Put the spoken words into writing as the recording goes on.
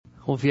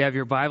Well, if you have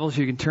your Bibles,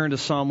 you can turn to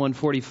Psalm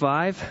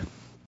 145,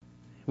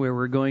 where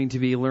we're going to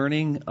be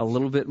learning a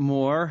little bit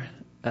more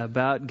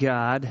about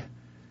God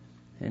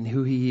and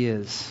who He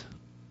is.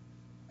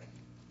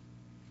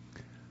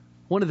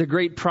 One of the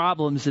great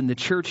problems in the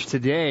church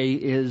today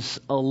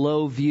is a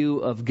low view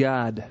of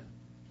God.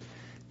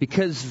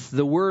 Because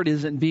the Word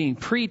isn't being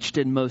preached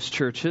in most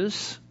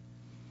churches,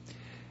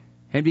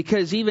 and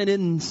because even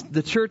in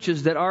the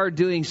churches that are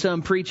doing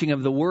some preaching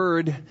of the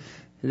Word,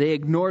 they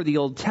ignore the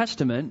Old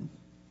Testament.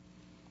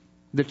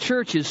 The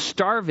church is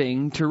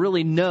starving to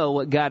really know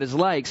what God is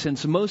like,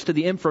 since most of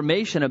the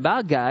information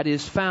about God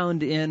is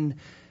found in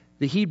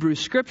the Hebrew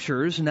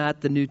Scriptures,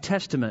 not the New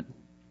Testament.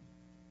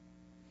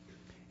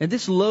 And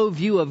this low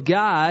view of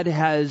God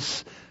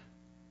has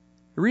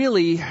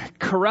really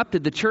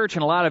corrupted the church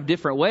in a lot of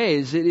different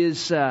ways. It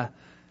is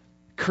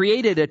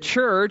created a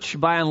church,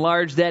 by and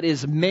large, that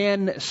is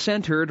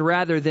man-centered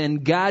rather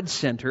than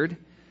God-centered.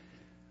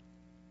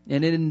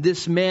 And in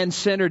this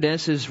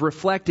man-centeredness is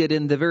reflected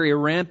in the very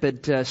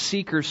rampant,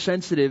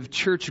 seeker-sensitive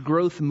church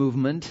growth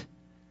movement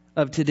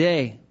of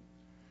today.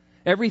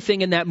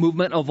 Everything in that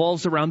movement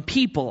evolves around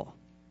people.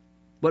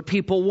 What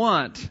people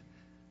want,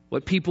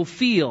 what people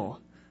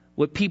feel,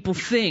 what people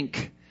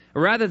think,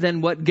 rather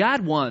than what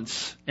God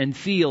wants and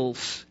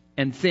feels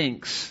and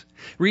thinks.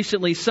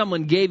 Recently,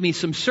 someone gave me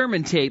some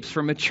sermon tapes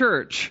from a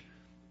church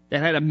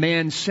that had a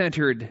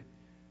man-centered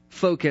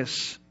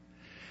focus.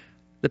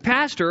 The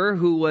pastor,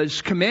 who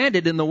was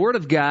commanded in the Word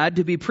of God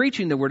to be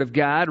preaching the Word of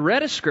God,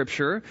 read a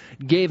scripture,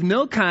 gave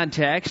no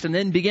context, and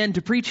then began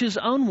to preach his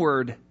own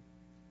word.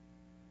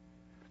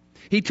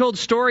 He told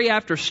story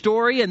after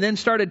story and then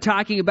started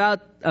talking about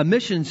a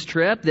missions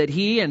trip that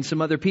he and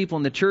some other people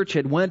in the church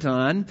had went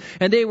on.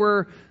 And they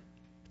were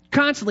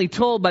constantly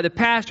told by the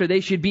pastor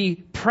they should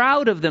be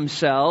proud of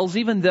themselves,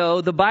 even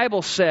though the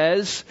Bible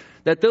says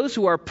that those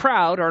who are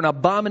proud are an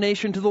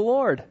abomination to the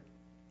Lord.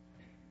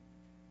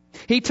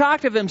 He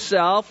talked of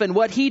himself and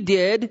what he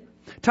did,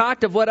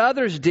 talked of what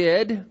others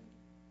did.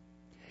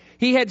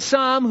 He had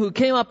some who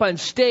came up on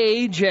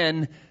stage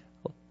and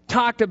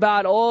talked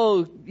about,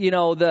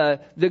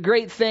 the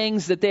great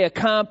things that they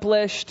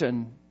accomplished,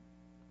 and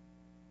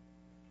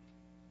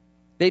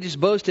they just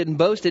boasted and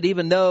boasted,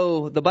 even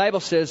though the Bible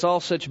says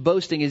all such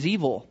boasting is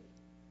evil.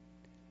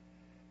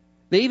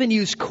 They even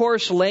used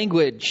coarse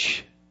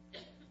language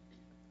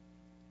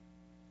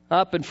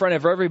up in front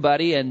of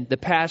everybody, and the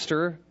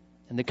pastor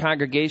and the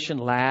congregation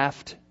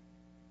laughed,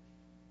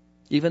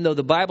 even though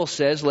the Bible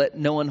says, let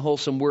no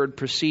unwholesome word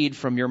proceed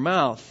from your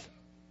mouth.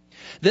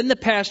 Then the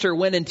pastor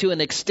went into an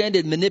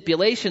extended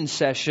manipulation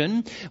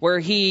session where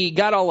he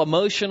got all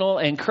emotional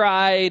and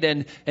cried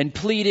and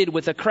pleaded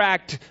with a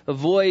cracked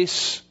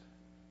voice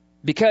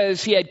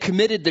because he had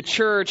committed the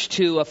church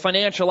to a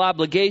financial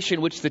obligation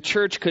which the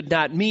church could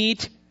not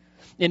meet.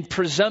 In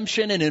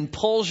presumption and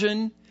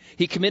impulsion,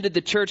 he committed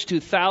the church to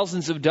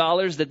thousands of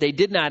dollars that they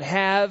did not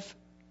have.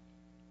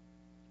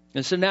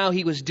 And so now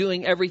he was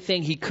doing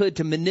everything he could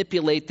to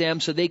manipulate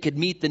them so they could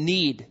meet the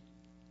need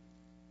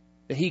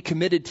that he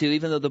committed to,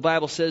 even though the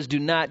Bible says, do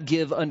not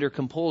give under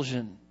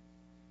compulsion.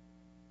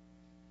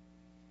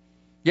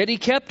 Yet he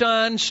kept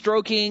on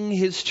stroking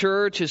his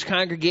church, his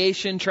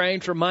congregation, trying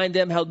to remind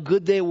them how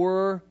good they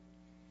were,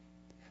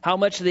 how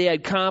much they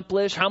had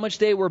accomplished, how much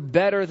they were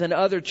better than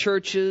other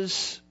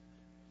churches,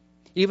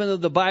 even though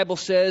the Bible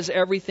says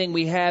everything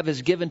we have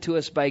is given to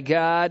us by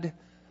God.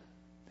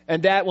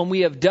 And that when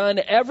we have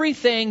done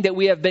everything that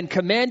we have been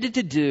commanded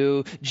to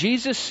do,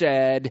 Jesus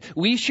said,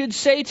 we should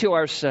say to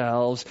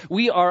ourselves,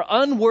 we are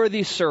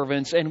unworthy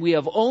servants and we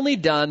have only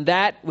done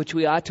that which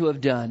we ought to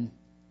have done.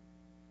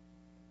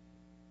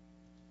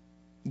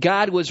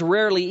 God was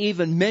rarely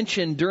even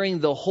mentioned during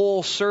the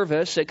whole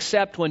service,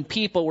 except when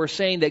people were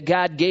saying that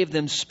God gave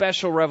them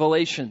special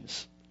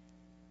revelations.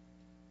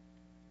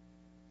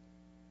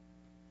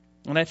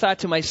 And I thought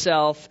to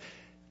myself,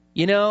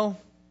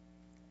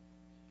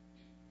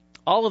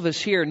 all of us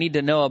here need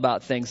to know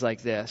about things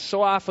like this.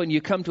 So often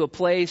you come to a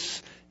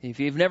place, if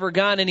you've never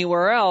gone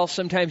anywhere else,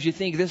 sometimes you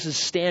think this is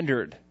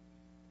standard.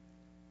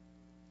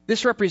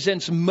 This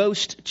represents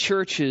most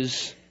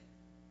churches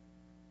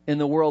in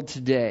the world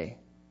today.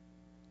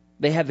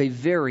 They have a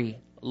very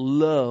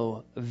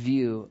low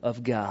view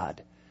of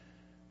God.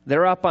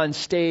 They're up on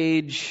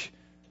stage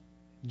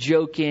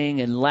joking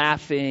and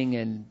laughing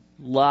and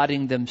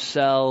lauding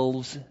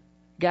themselves.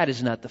 God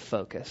is not the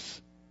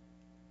focus.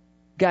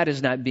 God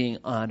is not being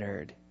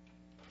honored.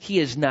 He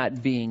is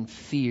not being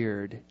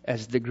feared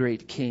as the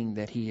great king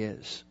that He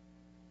is.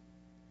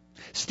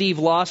 Steve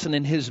Lawson,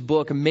 in his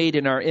book, Made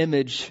in Our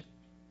Image,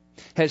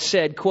 has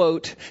said,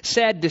 quote,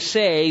 sad to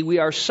say, we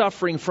are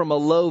suffering from a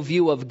low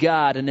view of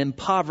God, an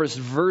impoverished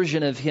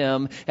version of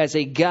Him as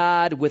a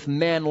God with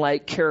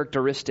man-like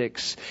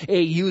characteristics,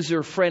 a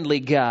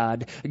user-friendly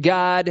God.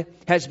 God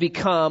has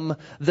become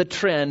the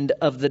trend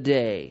of the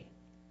day.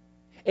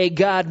 a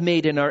God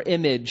made in our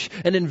image,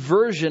 an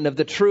inversion of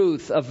the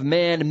truth of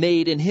man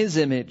made in His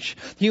image.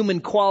 Human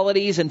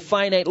qualities and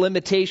finite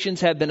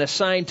limitations have been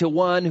assigned to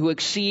one who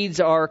exceeds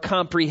our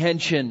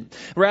comprehension.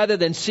 Rather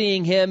than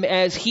seeing Him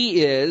as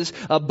He is,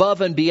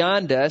 above and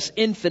beyond us,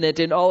 infinite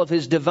in all of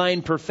His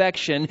divine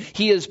perfection,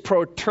 He is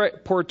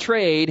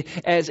portrayed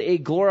as a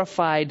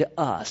glorified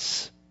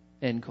us.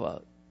 End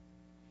quote.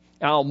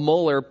 Al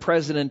Mohler,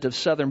 president of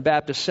Southern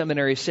Baptist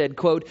Seminary, said,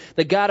 quote,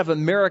 "The God of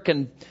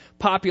American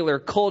popular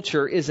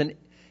culture is an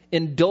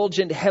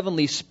indulgent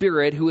heavenly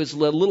spirit who is a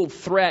little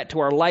threat to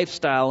our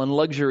lifestyle and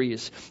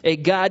luxuries, a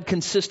God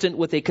consistent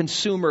with a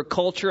consumer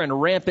culture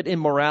and rampant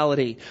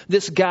immorality.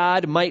 This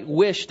God might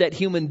wish that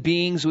human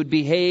beings would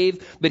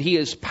behave, but He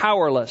is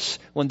powerless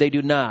when they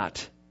do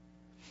not.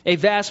 A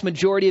vast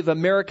majority of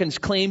Americans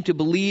claim to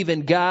believe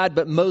in God,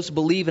 but most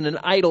believe in an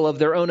idol of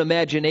their own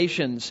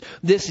imaginations.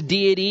 This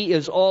deity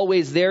is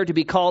always there to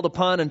be called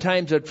upon in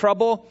times of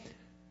trouble,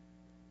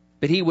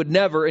 but He would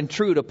never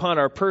intrude upon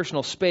our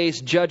personal space,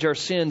 judge our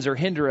sins, or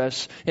hinder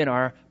us in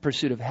our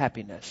pursuit of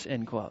happiness."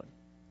 End quote.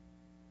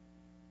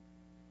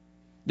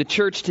 The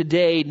church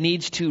today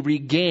needs to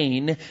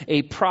regain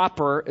a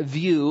proper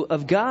view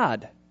of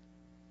God.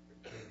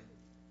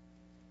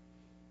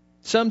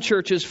 Some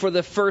churches, for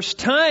the first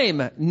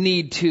time,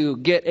 need to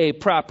get a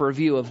proper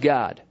view of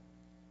God.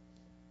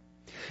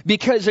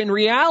 Because in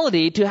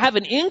reality, to have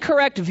an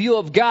incorrect view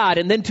of God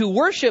and then to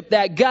worship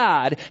that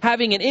God,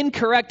 having an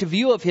incorrect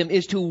view of Him,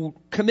 is to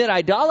commit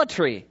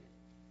idolatry.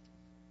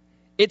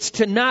 It's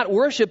to not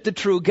worship the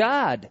true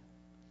God.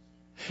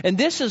 And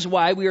this is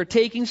why we are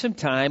taking some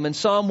time in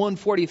Psalm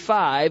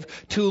 145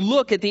 to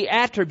look at the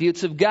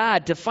attributes of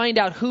God, to find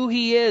out who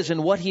He is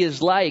and what He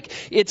is like.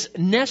 It's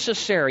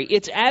necessary.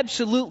 It's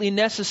absolutely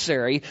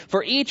necessary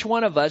for each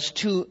one of us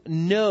to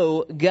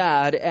know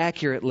God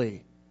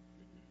accurately.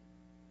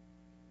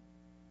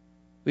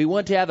 We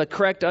want to have a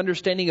correct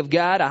understanding of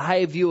God, a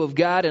high view of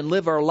God, and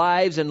live our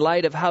lives in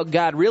light of how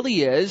God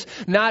really is,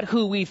 not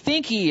who we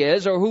think He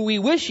is or who we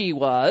wish He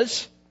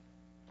was,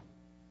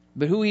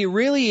 but who He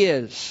really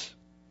is.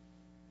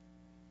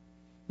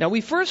 Now,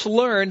 we first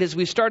learned as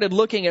we started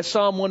looking at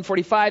Psalm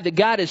 145 that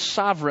God is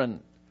sovereign.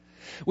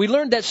 We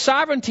learned that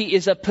sovereignty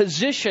is a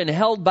position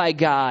held by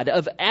God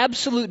of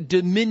absolute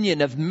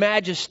dominion, of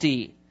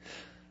majesty.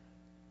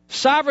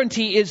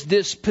 Sovereignty is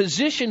this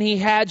position He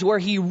has where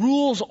He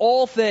rules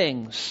all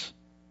things.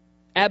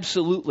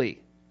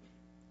 Absolutely.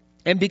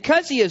 And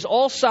because He is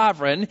all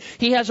sovereign,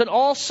 He has an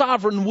all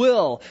sovereign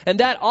will. And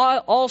that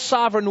all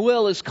sovereign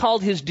will is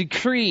called His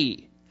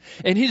decree.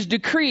 And His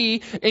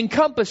decree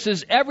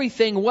encompasses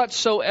everything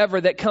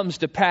whatsoever that comes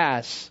to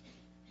pass.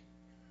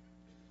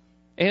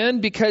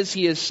 And because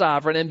He is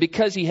sovereign, and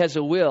because He has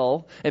a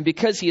will, and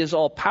because He is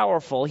all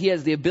powerful, He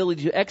has the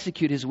ability to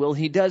execute His will.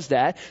 He does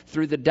that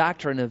through the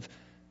doctrine of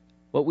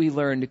what we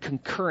learned,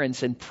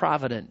 concurrence and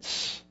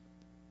providence.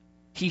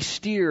 He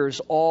steers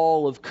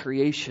all of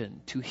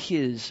creation to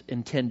His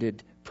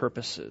intended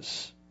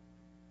purposes.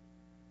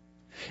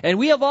 And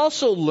we have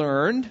also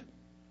learned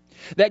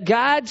that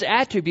God's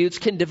attributes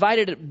can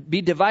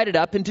be divided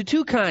up into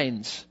two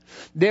kinds.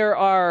 There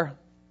are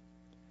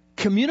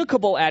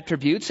communicable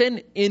attributes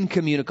and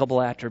incommunicable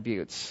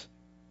attributes.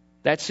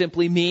 That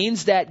simply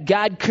means that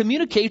God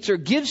communicates or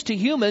gives to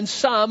humans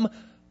some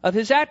of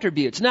His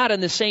attributes. Not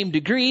in the same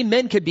degree.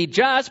 Men could be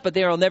just, but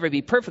they will never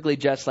be perfectly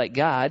just like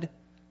God.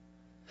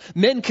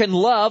 Men can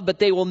love, but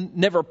they will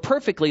never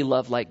perfectly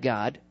love like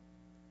God.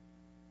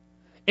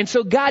 And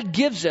so God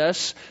gives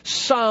us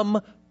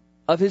some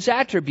of His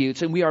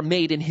attributes, and we are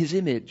made in His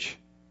image.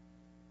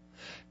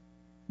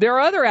 There are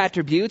other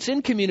attributes,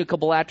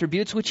 incommunicable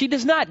attributes, which He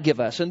does not give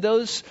us, and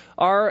those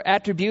are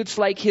attributes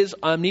like His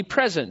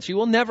omnipresence. You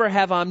will never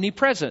have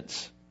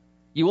omnipresence.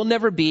 You will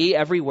never be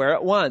everywhere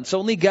at once.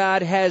 Only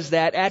God has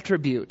that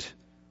attribute.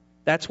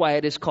 That's why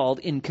it is called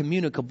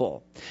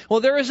incommunicable. Well,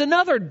 there is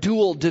another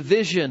dual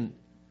division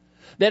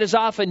that is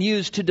often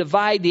used to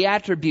divide the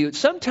attributes.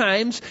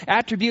 Sometimes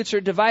attributes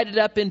are divided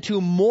up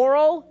into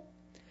moral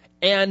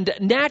and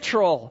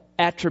natural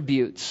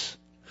attributes.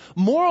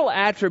 Moral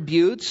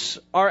attributes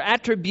are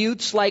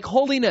attributes like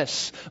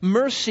holiness,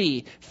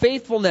 mercy,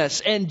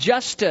 faithfulness, and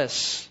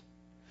justice.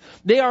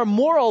 They are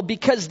moral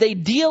because they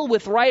deal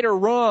with right or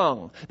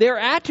wrong. They are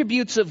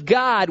attributes of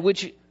God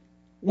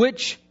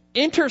which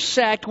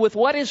intersect with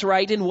what is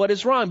right and what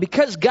is wrong.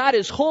 Because God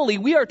is holy,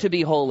 we are to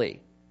be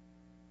holy.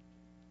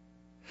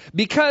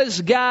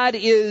 Because God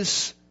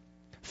is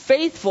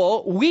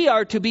faithful, we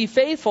are to be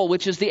faithful,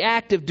 which is the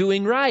act of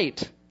doing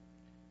right.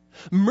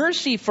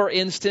 Mercy, for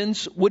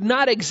instance, would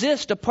not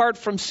exist apart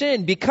from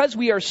sin. Because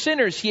we are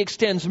sinners, He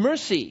extends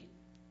mercy.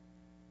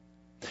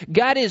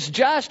 God is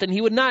just, and He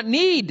would not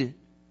need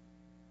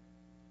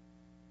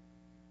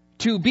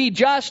to be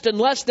just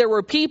unless there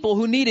were people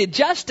who needed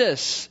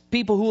justice,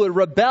 people who would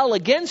rebel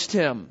against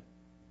Him.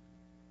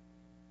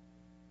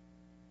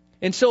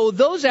 And so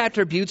those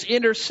attributes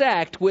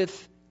intersect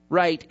with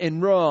right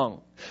and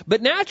wrong.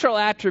 But natural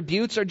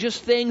attributes are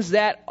just things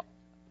that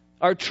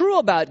are true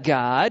about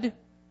God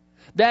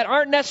that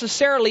aren't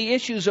necessarily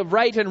issues of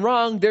right and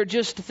wrong. They're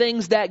just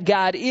things that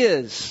God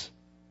is.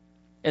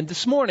 And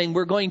this morning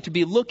we're going to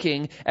be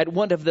looking at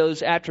one of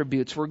those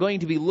attributes. We're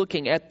going to be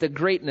looking at the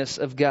greatness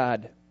of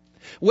God.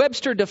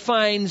 Webster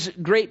defines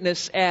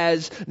greatness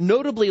as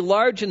notably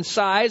large in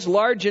size,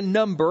 large in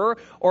number,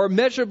 or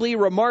measurably,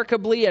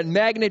 remarkably in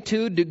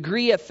magnitude,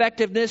 degree,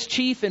 effectiveness,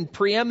 chief and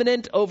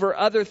preeminent over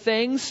other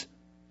things,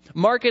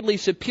 markedly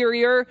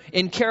superior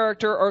in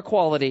character or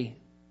quality.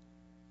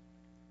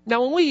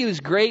 Now, when we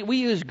use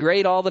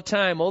great all the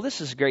time. Oh,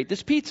 this is great.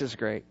 This pizza's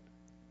great.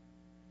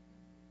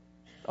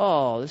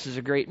 Oh, this is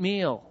a great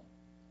meal.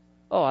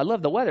 Oh, I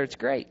love the weather. It's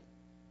great.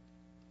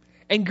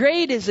 And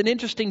great is an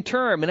interesting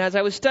term. And as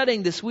I was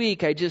studying this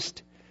week, I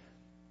just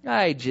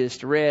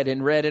read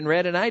and read and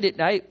read. And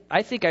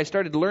I think I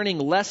started learning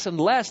less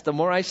and less the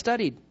more I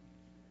studied.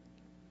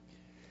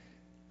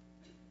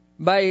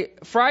 By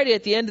Friday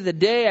at the end of the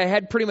day, I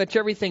had pretty much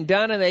everything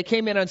done. And I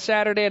came in on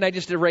Saturday and I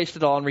just erased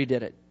it all and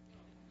redid it.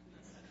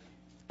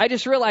 I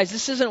just realized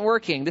this isn't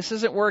working. This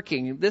isn't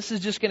working. This is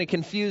just going to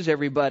confuse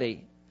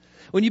everybody.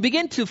 When you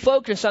begin to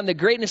focus on the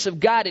greatness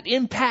of God, it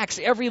impacts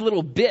every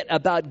little bit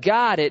about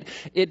God.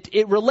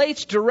 It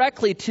relates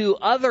directly to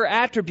other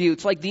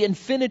attributes like the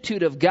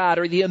infinitude of God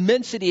or the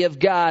immensity of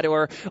God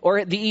or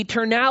the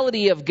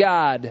eternality of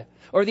God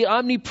or the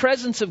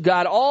omnipresence of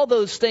God. All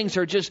those things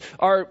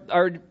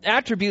are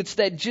attributes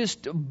that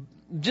just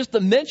the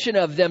mention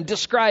of them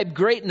describe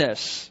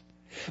greatness.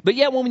 But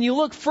yet when you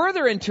look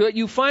further into it,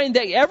 you find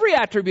that every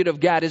attribute of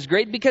God is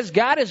great because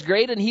God is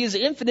great and He is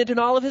infinite in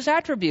all of His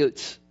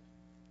attributes.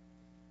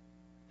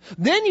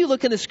 Then you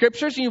look in the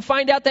Scriptures and you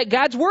find out that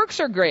God's works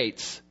are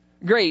great.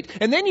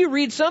 And then you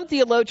read some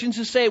theologians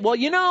who say, well,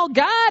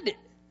 God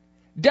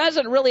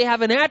doesn't really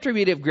have an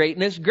attribute of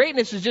greatness.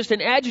 Greatness is just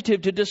an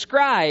adjective to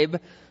describe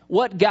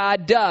what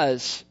God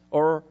does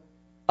or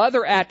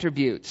other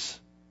attributes.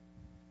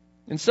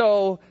 And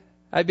so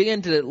I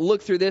began to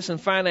look through this and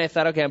finally I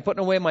thought, okay, I'm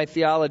putting away my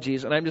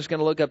theologies and I'm just going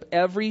to look up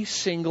every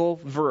single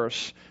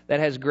verse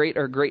that has great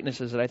or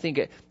greatnesses. And I think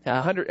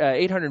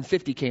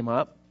 850 came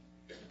up.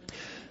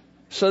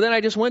 So then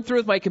I just went through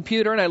with my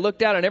computer and I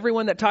looked out on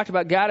everyone that talked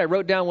about God. I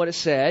wrote down what it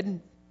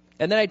said.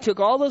 And then I took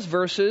all those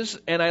verses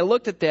and I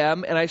looked at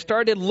them and I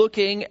started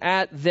looking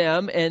at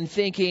them and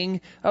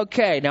thinking,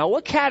 okay, now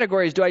what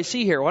categories do I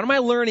see here? What am I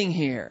learning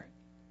here?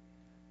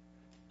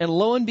 And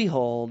lo and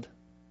behold,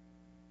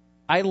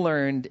 I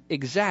learned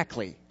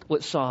exactly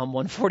what Psalm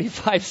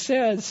 145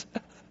 says.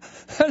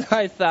 And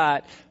I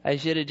thought I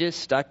should have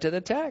just stuck to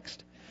the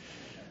text.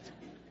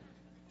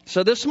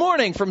 So this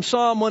morning from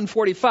Psalm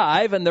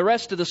 145 and the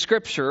rest of the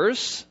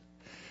Scriptures,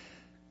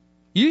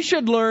 you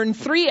should learn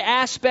three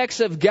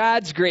aspects of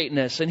God's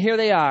greatness. And here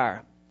they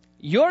are.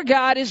 Your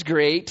God is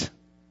great.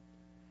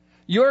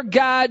 Your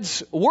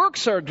God's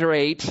works are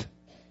great.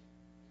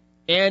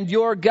 And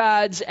your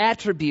God's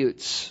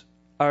attributes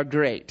are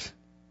great.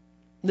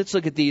 Let's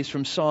look at these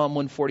from Psalm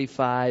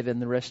 145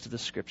 and the rest of the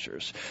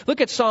Scriptures.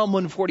 Look at Psalm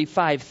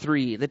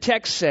 145:3. The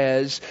text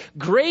says,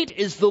 "Great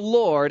is the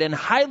Lord and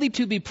highly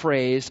to be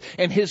praised,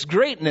 and His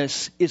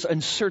greatness is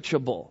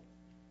unsearchable."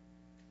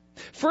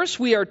 First,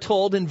 we are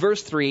told in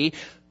verse 3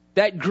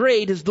 that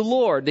great is the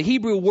Lord. The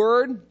Hebrew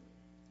word,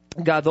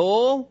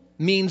 gadol,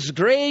 means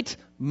great,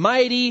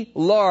 mighty,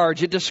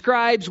 large. It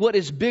describes what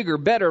is bigger,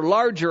 better,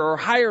 larger, or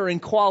higher in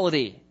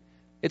quality.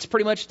 It's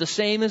pretty much the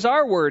same as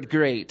our word,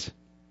 great.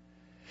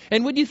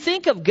 And when you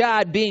think of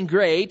God being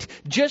great,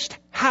 just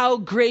how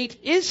great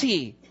is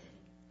He?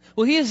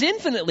 Well, He is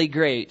infinitely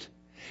great.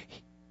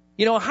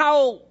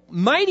 How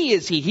mighty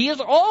is He? He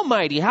is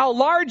almighty. How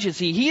large is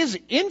He? He is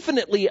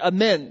infinitely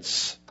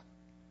immense.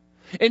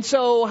 And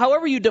so,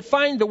 however you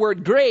define the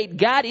word great,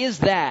 God is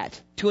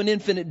that to an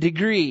infinite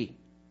degree.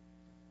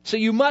 So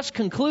you must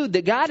conclude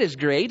that God is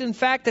great. In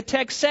fact, the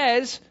text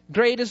says,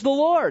 great is the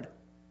Lord.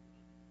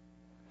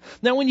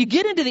 Now, when you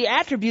get into the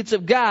attributes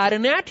of God,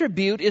 an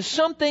attribute is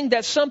something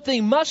that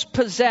something must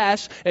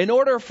possess in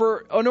order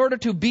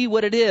to be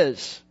what it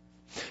is.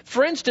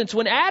 For instance,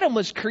 when Adam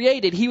was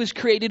created, he was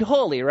created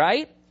holy,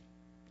 right?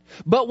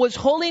 But was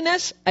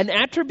holiness an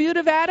attribute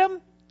of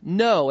Adam?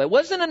 No, it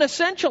wasn't an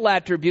essential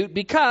attribute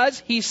because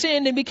he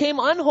sinned and became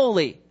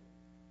unholy.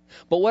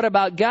 But what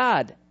about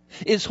God?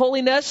 Is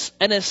holiness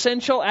an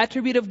essential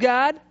attribute of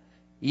God?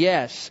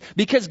 Yes,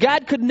 because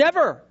God could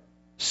never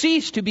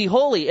cease to be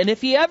holy. And if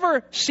He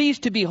ever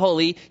ceased to be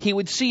holy, He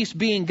would cease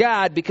being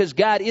God because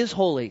God is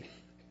holy.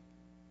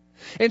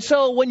 And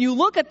so when you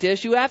look at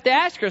this, you have to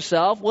ask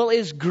yourself, well,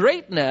 is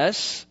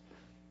greatness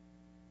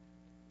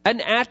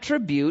an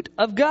attribute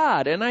of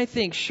God? And I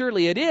think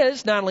surely it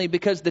is, not only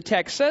because the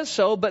text says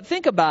so, but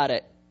think about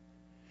it.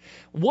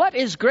 What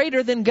is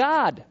greater than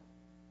God?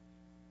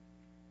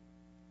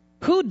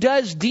 Who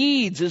does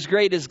deeds as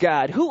great as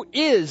God? Who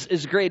is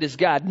as great as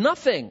God?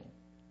 Nothing.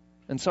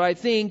 And so I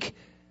think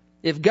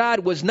if God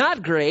was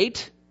not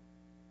great,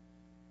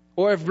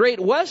 or if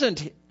great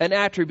wasn't an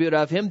attribute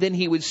of Him, then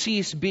He would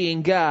cease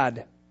being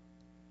God.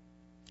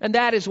 And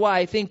that is why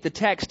I think the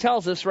text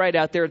tells us right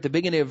out there at the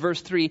beginning of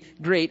verse 3,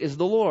 great is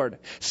the Lord.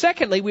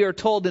 Secondly, we are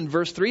told in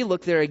verse 3,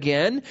 look there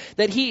again,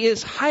 that He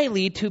is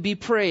highly to be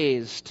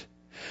praised.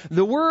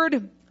 The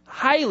word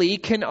highly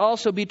can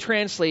also be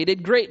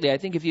translated greatly. I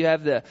think if you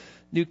have the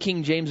New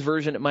King James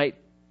Version, it might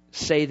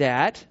say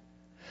that.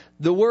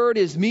 The word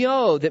is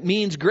mio, that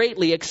means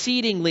greatly,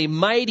 exceedingly,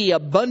 mighty,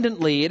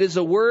 abundantly. It is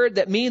a word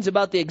that means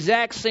about the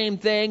exact same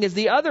thing as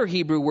the other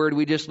Hebrew word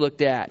we just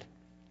looked at,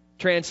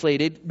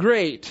 translated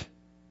great.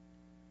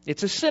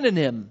 It's a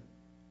synonym.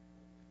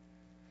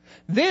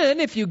 Then,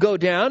 if you go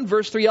down,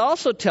 verse 3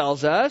 also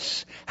tells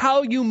us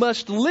how you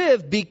must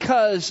live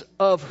because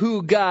of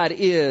who God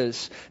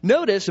is.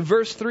 Notice,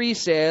 verse 3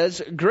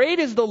 says, great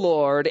is the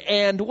Lord,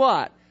 and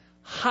what?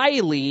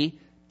 Highly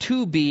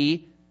to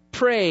be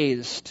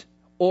praised,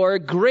 or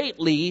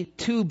greatly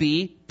to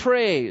be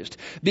praised.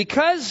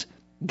 Because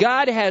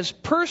God has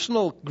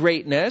personal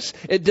greatness,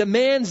 it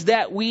demands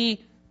that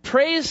we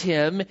praise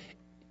Him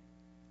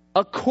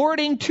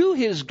according to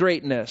His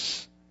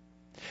greatness.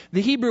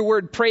 The Hebrew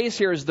word praise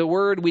here is the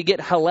word we get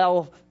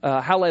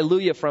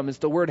hallelujah from. It's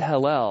the word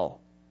hallel,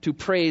 to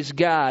praise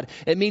God.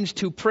 It means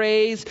to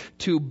praise,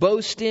 to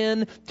boast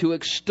in, to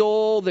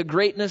extol the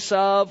greatness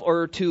of,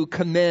 or to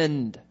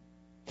commend.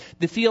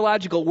 The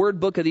Theological Word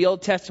Book of the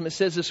Old Testament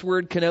says this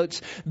word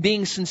connotes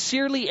being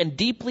sincerely and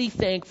deeply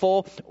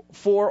thankful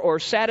for or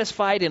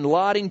satisfied in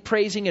lauding,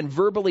 praising, and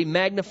verbally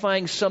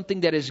magnifying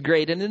something that is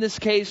great. And in this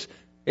case,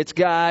 it's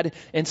God.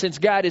 And since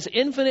God is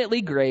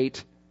infinitely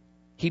great,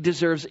 He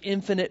deserves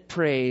infinite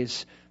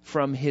praise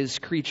from His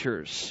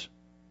creatures.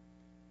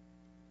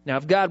 Now,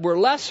 if God were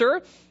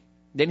lesser,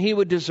 then He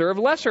would deserve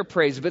lesser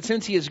praise. But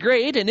since He is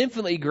great and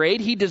infinitely great,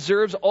 He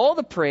deserves all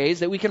the praise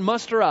that we can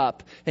muster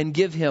up and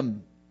give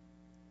Him.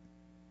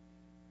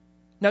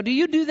 Now, do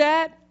you do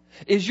that?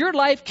 Is your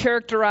life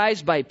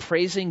characterized by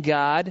praising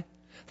God?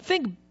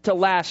 Think to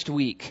last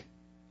week.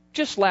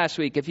 Just last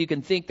week, if you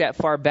can think that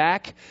far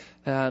back.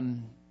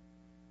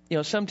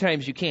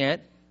 Sometimes you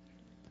can't.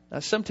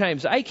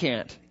 Sometimes I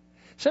can't.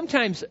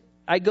 Sometimes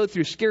I go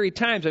through scary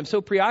times. I'm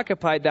so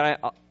preoccupied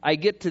that I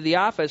get to the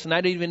office and I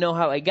don't even know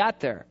how I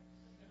got there.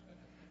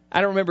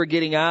 I don't remember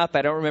getting up.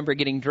 I don't remember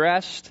getting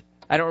dressed.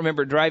 I don't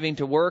remember driving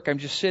to work. I'm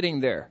just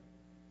sitting there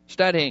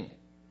studying.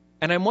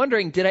 And I'm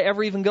wondering, did I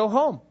ever even go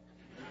home?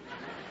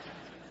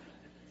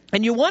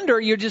 And you wonder,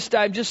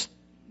 I'm just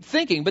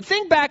thinking. But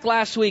think back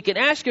last week and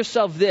ask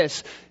yourself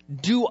this.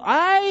 Do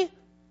I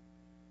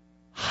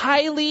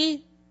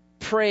highly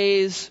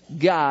praise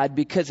God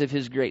because of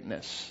His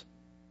greatness?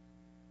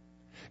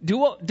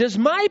 Does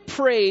my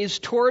praise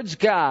towards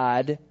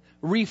God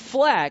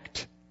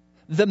reflect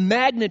the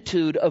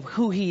magnitude of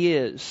who He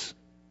is?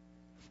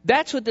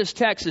 That's what this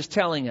text is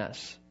telling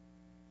us.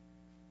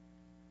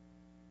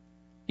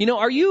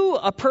 Are you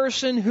a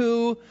person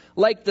who,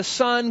 like the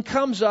sun,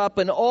 comes up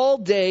and all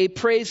day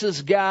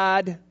praises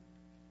God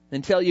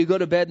until you go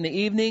to bed in the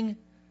evening?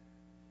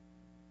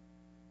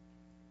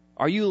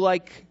 Are you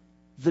like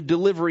the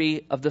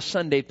delivery of the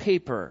Sunday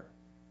paper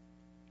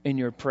in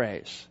your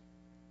praise?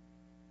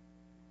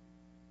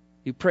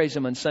 You praise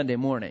Him on Sunday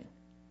morning.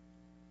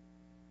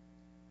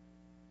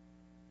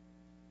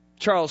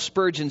 Charles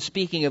Spurgeon,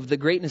 speaking of the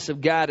greatness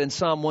of God in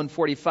Psalm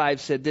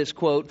 145, said this,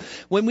 quote,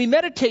 when we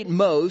meditate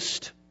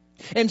most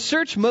and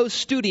search most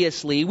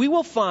studiously, we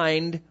will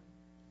find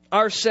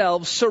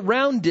ourselves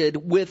surrounded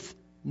with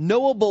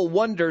knowable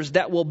wonders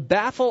that will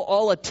baffle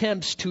all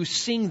attempts to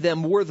sing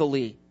them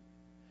worthily.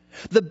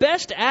 The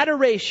best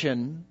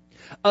adoration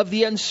of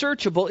the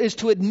unsearchable is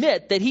to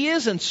admit that He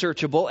is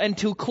unsearchable and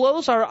to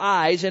close our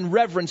eyes in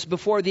reverence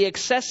before the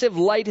excessive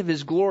light of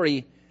His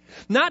glory.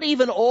 Not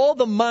even all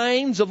the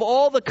minds of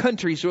all the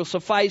countries will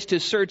suffice to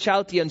search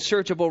out the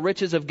unsearchable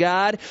riches of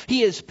God.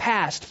 He is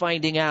past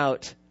finding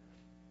out.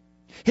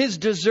 His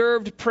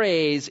deserved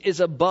praise is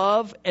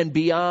above and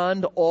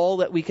beyond all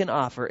that we can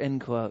offer,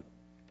 end quote.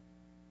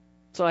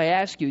 So I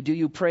ask you, do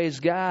you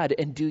praise God,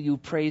 and do you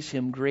praise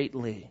Him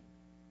greatly?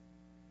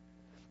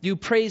 Do you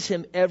praise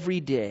Him every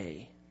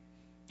day?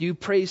 Do you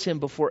praise Him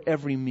before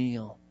every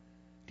meal?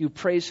 Do you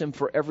praise Him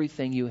for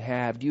everything you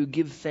have? Do you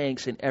give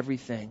thanks in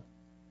everything?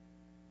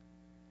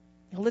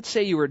 Let's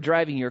say you were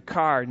driving your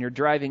car and you're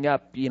driving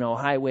up,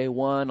 Highway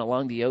 1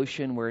 along the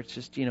ocean where it's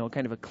just,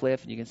 kind of a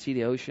cliff and you can see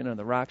the ocean and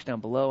the rocks down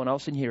below, and all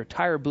of a sudden your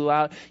tire blew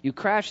out, you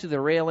crash through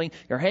the railing,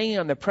 you're hanging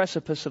on the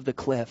precipice of the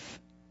cliff.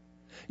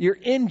 You're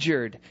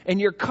injured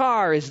and your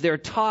car is there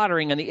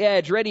tottering on the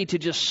edge, ready to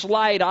just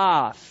slide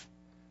off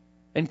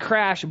and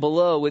crash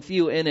below with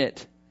you in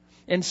it.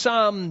 And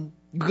some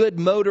good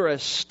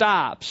motorist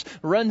stops,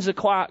 runs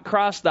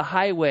across the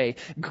highway,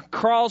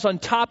 crawls on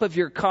top of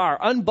your car,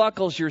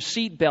 unbuckles your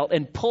seatbelt,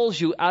 and pulls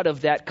you out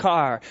of that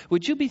car.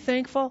 Would you be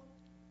thankful?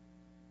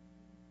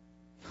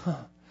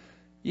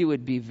 You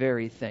would be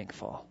very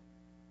thankful.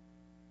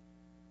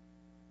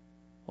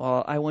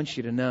 Well, I want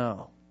you to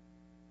know,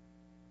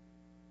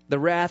 the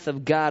wrath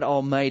of God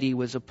Almighty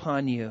was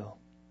upon you,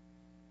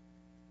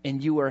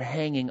 and you are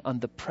hanging on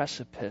the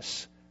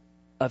precipice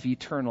of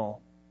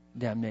eternal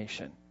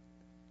damnation.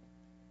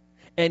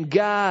 And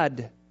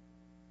God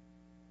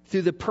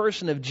through the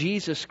person of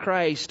Jesus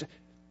Christ,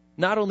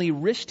 not only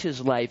risked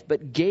his life,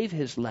 but gave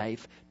his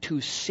life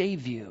to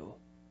save you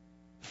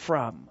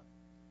from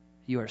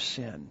your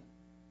sin.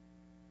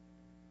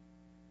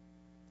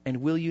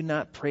 And will you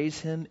not praise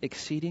him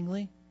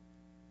exceedingly?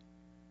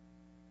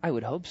 I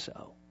would hope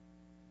so.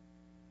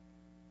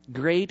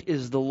 Great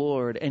is the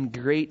Lord, and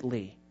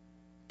greatly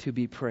to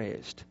be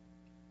praised.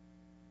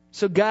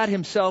 So God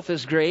himself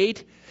is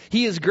great.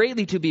 He is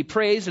greatly to be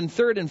praised. And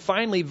third and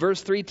finally,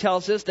 verse 3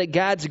 tells us that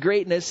God's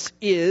greatness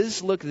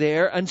is, look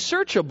there,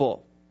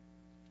 unsearchable.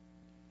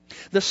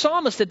 The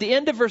psalmist at the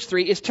end of verse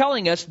 3 is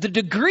telling us the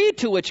degree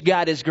to which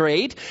God is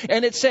great.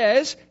 And it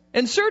says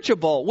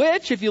unsearchable,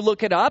 which, if you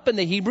look it up in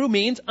the Hebrew,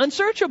 means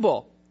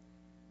unsearchable.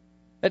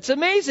 That's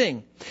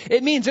amazing.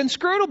 It means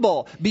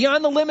inscrutable,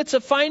 beyond the limits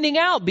of finding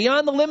out,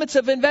 beyond the limits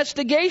of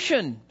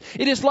investigation.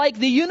 It is like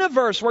the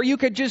universe where you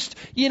could just,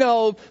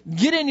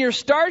 get in your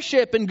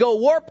starship and go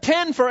warp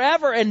 10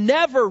 forever and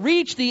never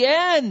reach the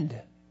end.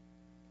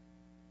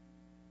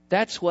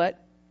 That's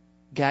what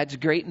God's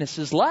greatness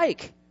is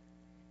like.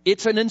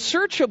 It's an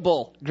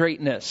unsearchable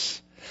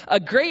greatness, a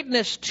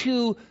greatness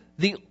to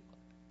the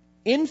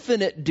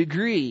infinite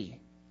degree.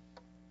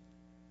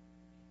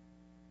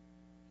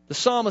 The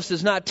psalmist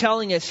is not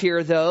telling us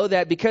here, though,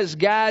 that because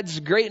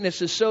God's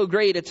greatness is so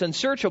great, it's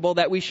unsearchable,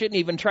 that we shouldn't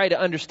even try to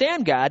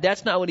understand God.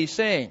 That's not what he's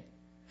saying.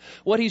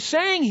 What he's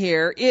saying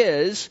here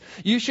is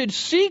you should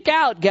seek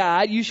out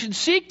God, you should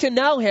seek to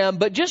know him,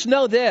 but just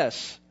know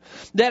this,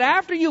 that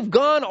after you've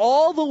gone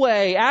all the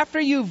way,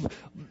 after you've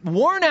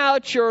worn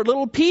out your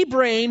little pea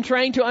brain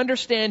trying to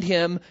understand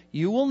him,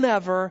 you will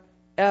never,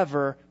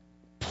 ever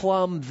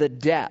plumb the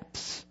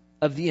depths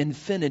of the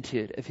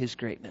infinitude of his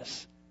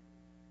greatness.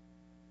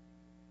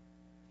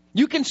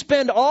 You can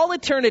spend all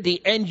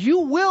eternity, and you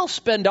will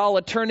spend all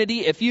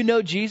eternity if you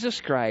know Jesus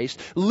Christ,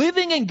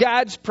 living in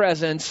God's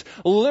presence,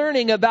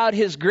 learning about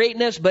his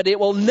greatness, but it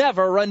will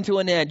never run to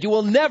an end. You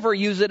will never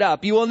use it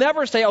up. You will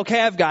never say,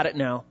 okay, I've got it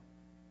now.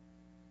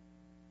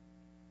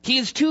 He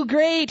is too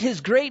great.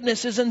 His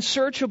greatness is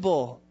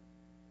unsearchable.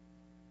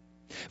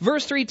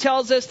 Verse 3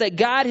 tells us that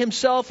God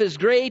himself is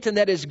great and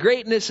that his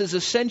greatness is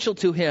essential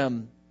to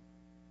him.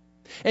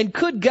 And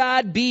could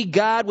God be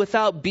God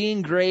without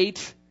being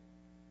great?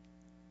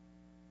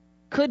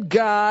 Could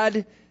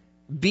God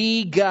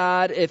be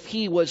God if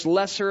he was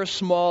lesser,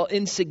 small,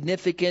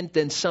 insignificant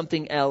than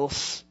something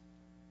else?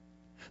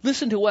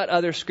 Listen to what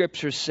other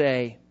scriptures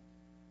say.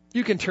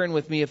 You can turn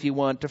with me if you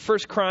want to 1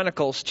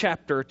 Chronicles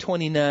chapter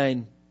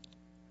 29.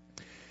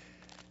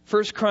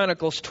 1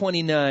 Chronicles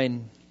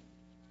 29.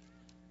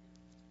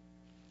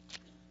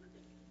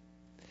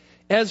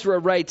 Ezra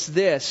writes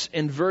this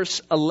in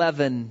verse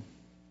 11.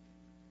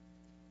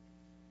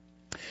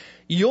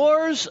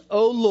 Yours,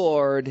 O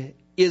Lord,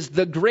 is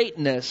the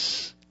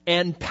greatness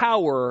and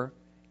power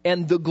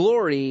and the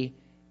glory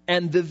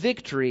and the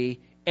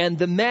victory and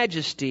the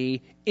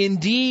majesty.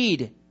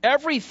 Indeed,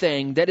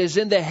 everything that is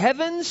in the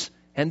heavens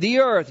and the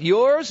earth.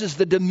 Yours is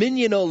the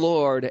dominion, O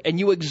Lord, and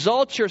you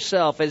exalt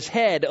yourself as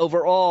head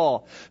over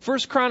all. 1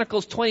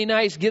 Chronicles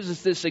 29 gives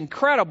us this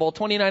incredible,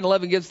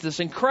 29:11 gives us this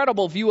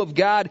incredible view of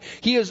God.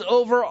 He is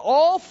over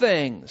all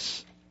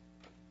things.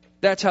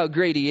 That's how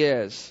great he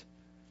is.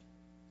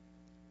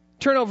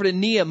 Turn over to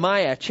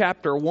Nehemiah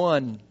chapter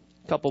 1,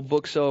 a couple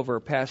books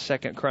over past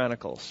 2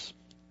 Chronicles.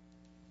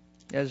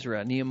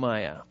 Ezra,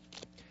 Nehemiah.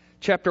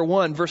 Chapter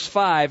 1, verse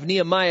 5,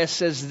 Nehemiah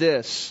says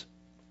this.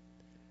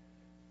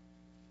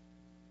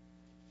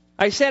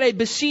 I said, I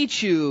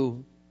beseech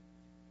you,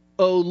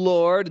 O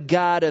Lord,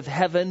 God of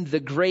heaven, the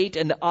great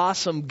and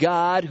awesome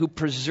God who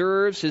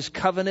preserves his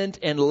covenant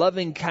and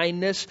loving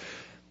kindness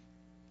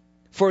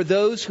for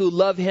those who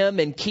love him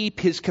and keep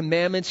his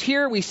commandments.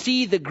 Here we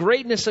see the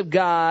greatness of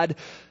God,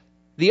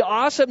 the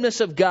awesomeness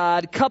of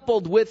God,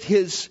 coupled with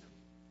his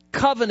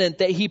covenant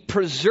that he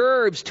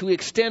preserves to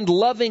extend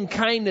loving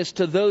kindness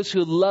to those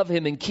who love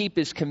him and keep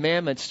his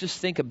commandments. Just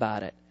think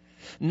about it.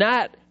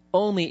 Not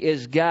only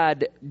is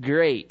God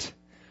great,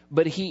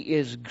 but he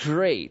is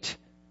great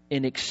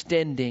in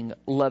extending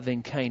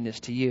loving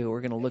kindness to you.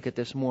 We're going to look at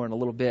this more in a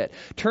little bit.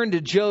 Turn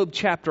to Job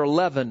chapter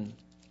 11.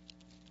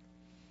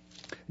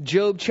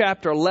 Job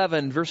chapter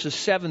 11, verses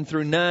 7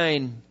 through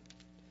 9.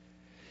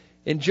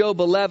 In Job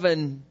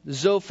 11,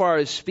 Zophar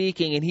is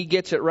speaking, and he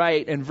gets it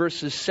right in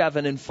verses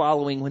 7 and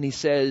following when he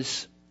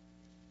says,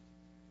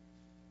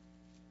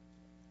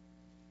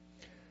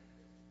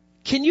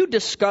 can you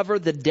discover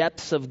the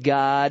depths of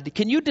God?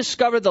 Can you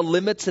discover the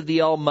limits of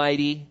the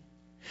Almighty?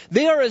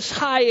 They are as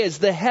high as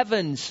the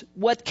heavens.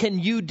 What can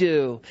you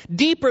do?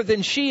 Deeper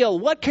than Sheol.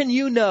 What can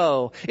you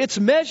know? Its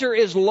measure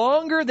is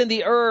longer than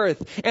the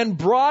earth and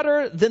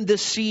broader than the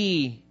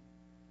sea.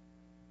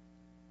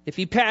 If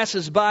he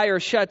passes by or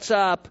shuts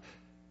up,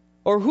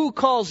 or who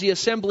calls the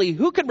assembly,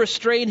 who can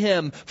restrain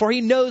him? For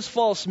he knows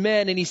false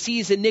men and he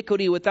sees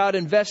iniquity without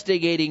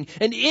investigating.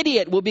 An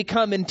idiot will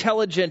become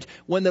intelligent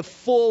when the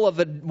foal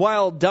of a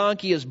wild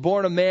donkey is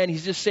born a man.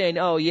 He's just saying,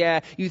 oh yeah,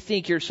 you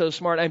think you're so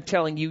smart. I'm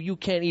telling you, you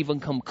can't even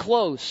come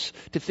close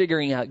to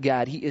figuring out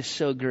God. He is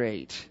so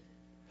great.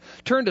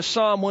 Turn to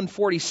Psalm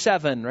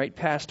 147, right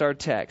past our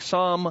text.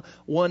 Psalm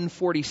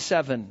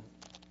 147.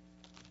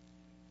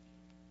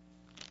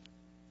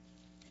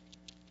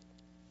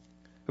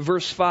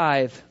 Verse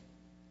 5.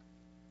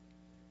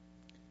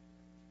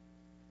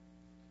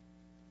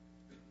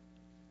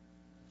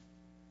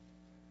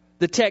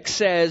 The text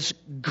says,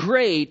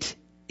 "Great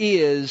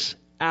is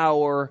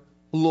our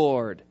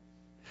Lord,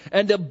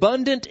 and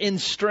abundant in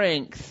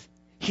strength.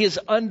 His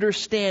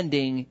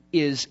understanding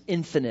is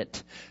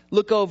infinite."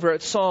 Look over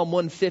at Psalm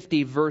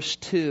 150, verse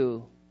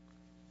 2.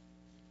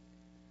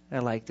 I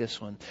like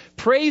this one.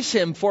 "Praise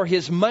Him for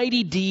His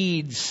mighty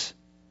deeds.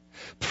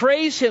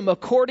 Praise Him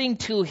according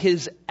to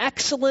His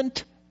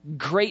excellent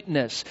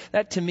greatness."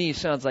 That to me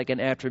sounds like an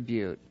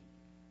attribute.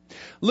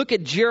 Look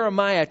at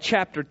Jeremiah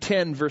chapter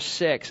 10, verse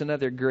 6,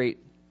 another great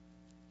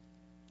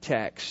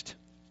text.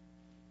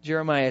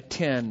 Jeremiah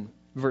 10,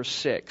 verse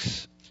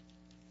 6.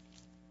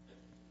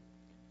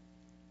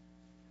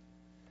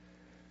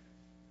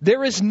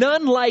 "There is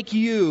none like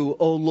you,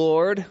 O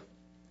Lord.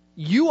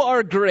 You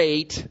are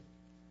great,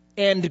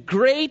 and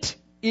great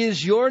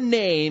is your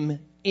name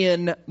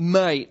in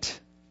might."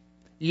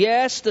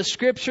 Yes, the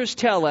Scriptures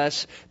tell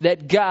us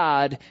that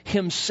God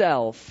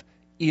Himself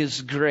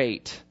is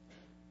great.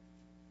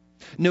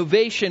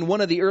 Novatian, one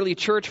of the early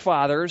church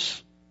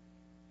fathers,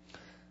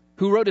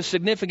 who wrote a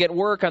significant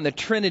work on the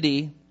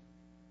Trinity,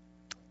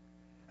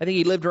 I think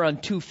he lived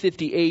around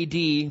 250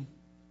 A.D.,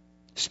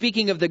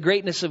 speaking of the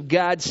greatness of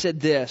God, said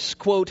this,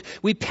 quote,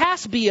 "We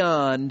pass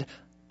beyond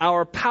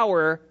our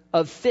power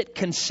of fit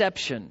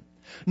conception,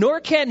 nor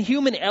can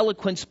human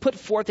eloquence put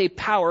forth a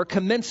power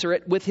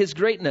commensurate with His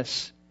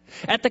greatness.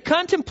 At the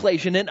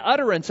contemplation and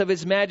utterance of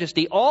His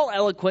majesty, all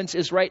eloquence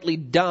is rightly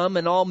dumb,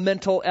 and all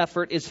mental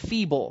effort is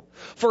feeble.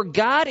 For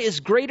God is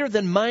greater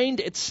than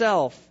mind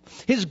itself.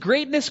 His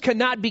greatness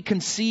cannot be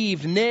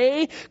conceived.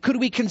 Nay, could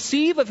we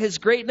conceive of His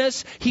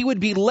greatness, He would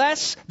be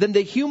less than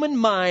the human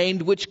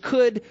mind which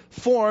could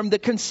form the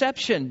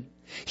conception.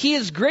 He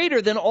is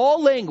greater than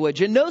all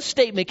language, and no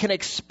statement can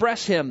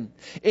express Him.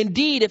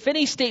 Indeed, if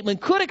any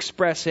statement could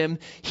express Him,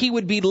 He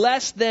would be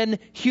less than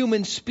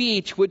human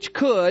speech, which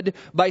could,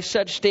 by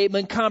such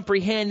statement,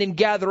 comprehend and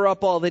gather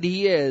up all that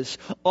He is.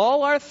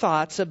 All our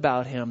thoughts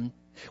about Him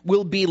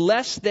will be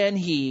less than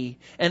He,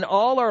 and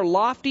all our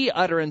lofty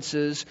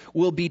utterances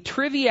will be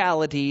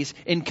trivialities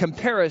in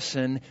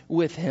comparison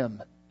with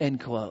Him."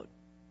 End quote.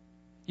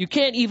 You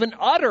can't even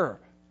utter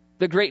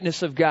the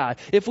greatness of God.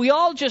 If we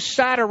all just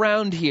sat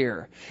around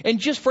here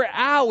and just for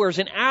hours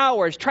and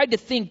hours tried to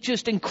think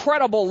just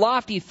incredible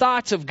lofty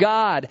thoughts of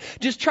God,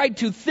 just tried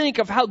to think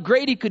of how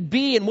great He could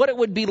be and what it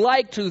would be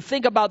like to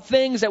think about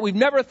things that we've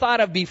never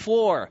thought of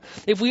before,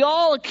 if we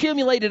all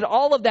accumulated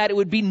all of that, it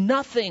would be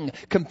nothing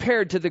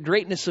compared to the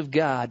greatness of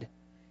God.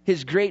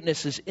 His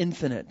greatness is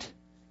infinite.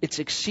 It's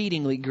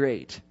exceedingly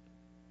great.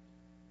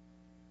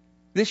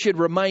 This should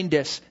remind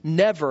us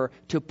never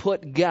to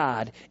put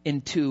God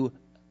into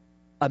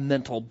a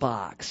mental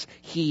box.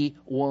 He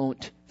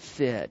won't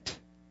fit.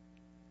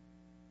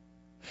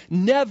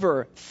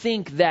 Never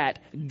think that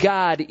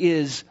God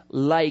is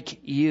like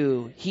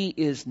you. He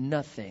is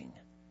nothing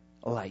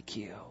like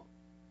you.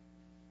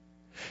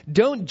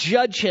 Don't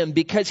judge Him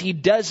because He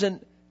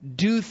doesn't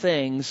do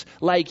things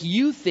like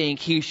you think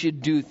He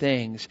should do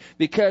things.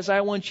 Because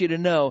I want you to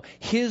know,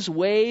 His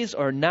ways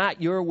are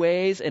not your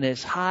ways, and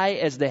as high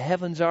as the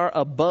heavens are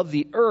above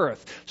the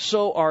earth,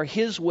 so are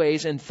His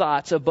ways and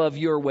thoughts above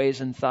your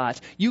ways and thoughts.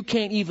 You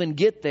can't even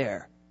get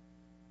there.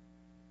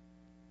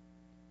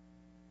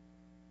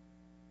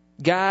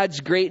 God's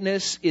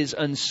greatness is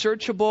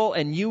unsearchable,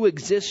 and you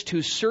exist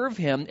to serve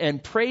Him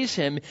and praise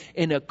Him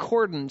in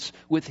accordance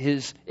with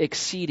His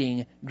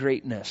exceeding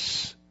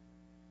greatness.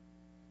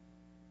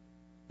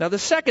 Now, the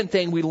second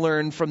thing we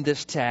learn from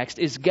this text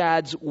is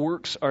God's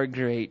works are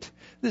great.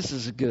 This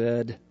is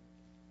good.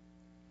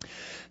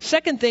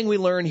 Second thing we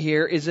learn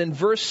here is in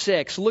verse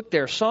 6. Look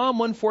there, Psalm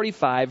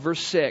 145, verse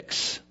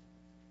 6.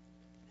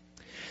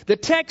 The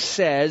text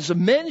says,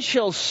 "Men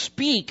shall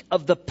speak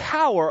of the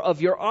power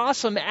of your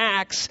awesome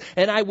acts,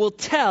 and I will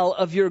tell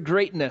of your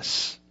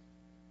greatness."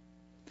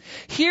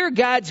 Here,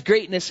 God's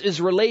greatness is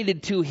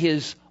related to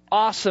His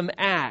awesome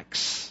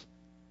acts.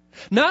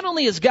 Not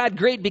only is God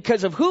great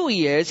because of who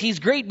He is, He's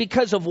great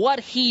because of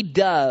what He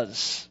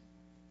does.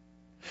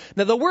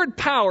 Now, the word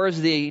power, as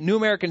the New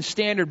American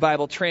Standard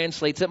Bible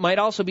translates, it might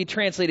also be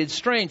translated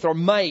strength or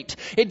might.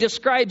 It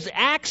describes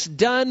acts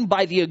done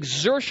by the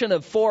exertion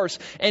of force.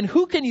 And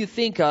who can you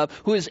think of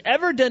who has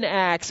ever done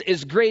acts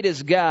as great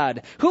as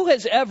God? Who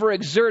has ever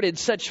exerted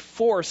such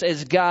force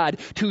as God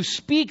to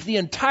speak the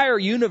entire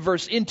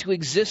universe into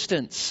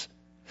existence?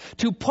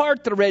 To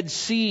part the Red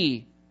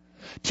Sea?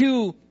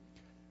 To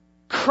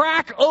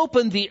crack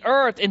open the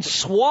earth and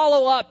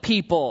swallow up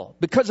people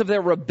because of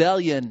their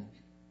rebellion?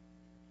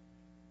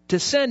 To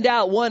send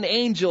out one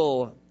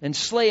angel and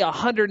slay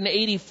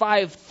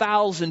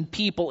 185,000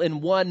 people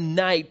in one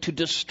night to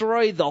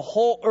destroy the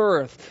whole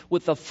earth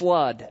with a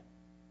flood.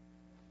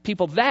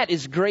 People, that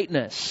is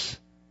greatness.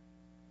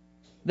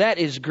 That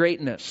is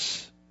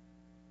greatness.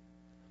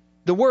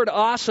 The word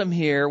awesome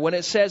here, when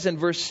it says in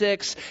verse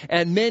 6,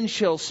 and men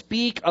shall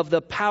speak of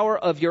the power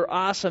of your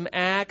awesome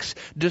acts,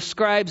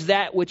 describes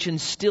that which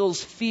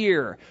instills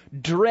fear,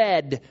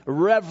 dread,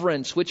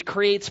 reverence, which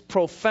creates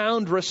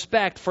profound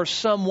respect for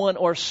someone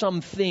or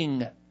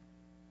something.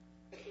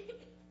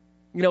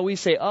 You know, we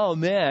say, oh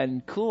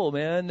man, cool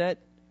man,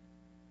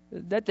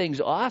 that thing's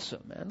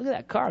awesome, man. Look at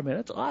that car, man,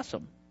 that's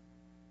awesome.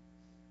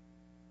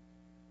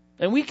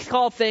 And we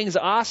call things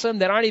awesome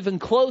that aren't even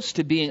close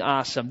to being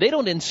awesome. They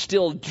don't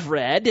instill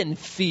dread and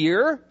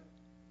fear.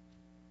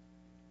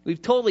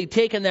 We've totally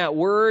taken that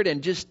word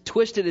and just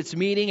twisted its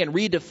meaning and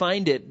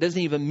redefined it. It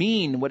doesn't even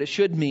mean what it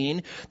should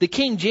mean. The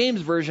King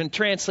James Version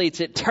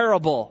translates it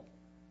terrible.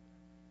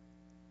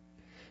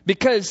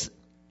 Because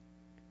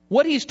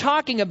what he's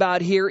talking about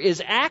here is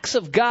acts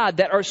of God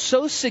that are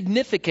so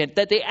significant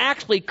that they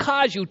actually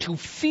cause you to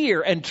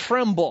fear and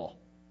tremble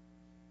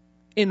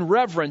in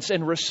reverence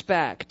and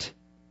respect.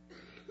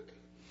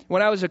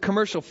 When I was a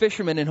commercial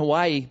fisherman in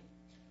Hawaii,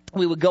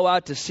 we would go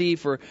out to sea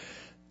for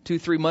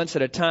 2-3 months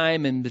at a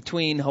time in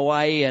between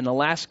Hawaii and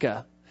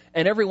Alaska.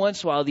 And every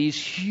once in a while, these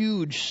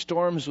huge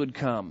storms would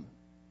come.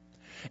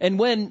 And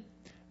when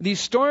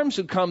these storms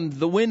would come,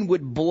 the wind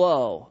would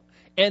blow.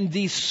 And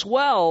these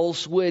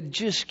swells would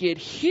just get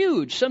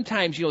huge.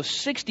 Sometimes,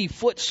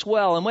 60-foot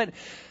swell. And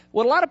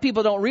what a lot of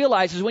people don't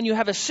realize is when you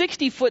have a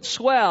 60-foot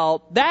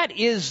swell, that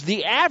is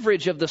the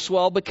average of the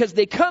swell because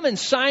they come in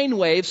sine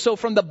waves. So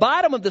from the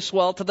bottom of the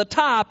swell to the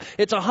top,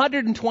 it's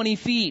 120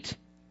 feet.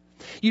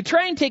 You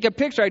try and take a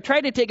picture. I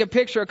tried to take a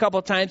picture a couple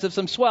of times of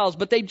some swells,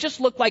 but they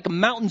just look like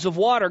mountains of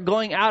water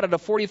going out at a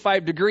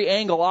 45-degree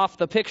angle off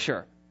the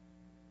picture.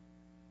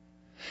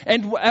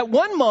 And at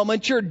one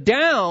moment, you're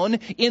down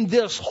in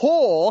this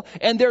hole,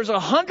 and there's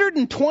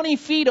 120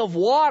 feet of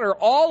water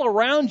all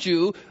around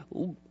you.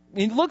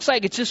 It looks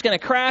like it's just going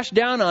to crash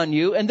down on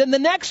you. And then the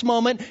next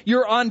moment,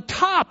 you're on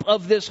top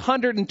of this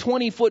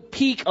 120-foot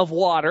peak of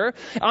water.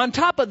 On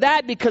top of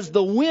that, because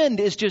the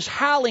wind is just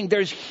howling,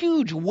 there's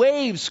huge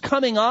waves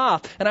coming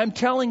off. And I'm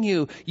telling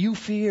you, you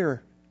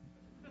fear.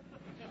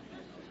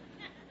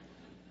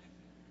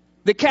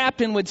 The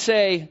captain would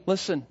say,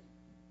 listen,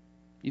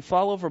 you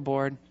fall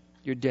overboard,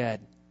 you're dead.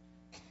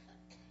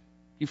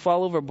 You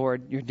fall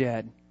overboard, you're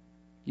dead.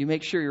 You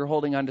make sure you're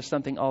holding on to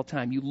something all the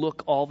time. You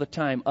look all the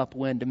time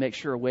upwind to make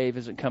sure a wave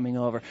isn't coming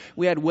over.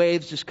 We had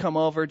waves just come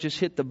over, just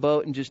hit the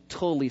boat, and just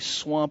totally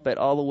swamp it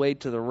all the way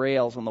to the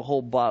rails, and the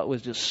whole boat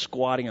was just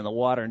squatting in the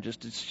water and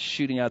just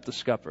shooting out the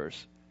scuppers.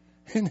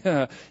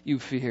 You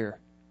fear.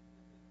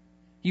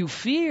 You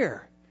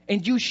fear.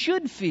 And you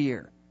should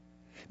fear.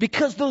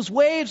 Because those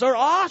waves are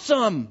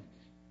awesome.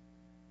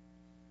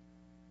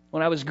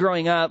 When I was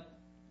growing up,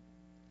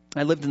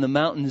 I lived in the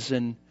mountains,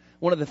 and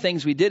one of the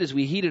things we did is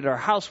we heated our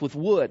house with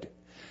wood.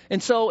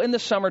 And so in the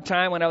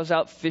summertime, when I was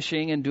out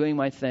fishing and doing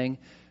my thing,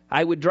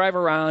 I would drive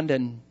around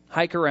and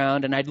hike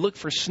around, and I'd look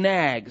for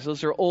snags.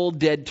 Those are old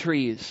dead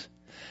trees.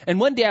 And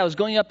one day I was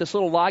going up this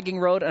little logging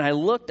road, and I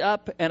looked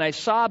up, and I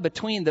saw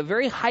between the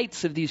very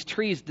heights of these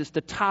trees, just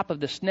the top of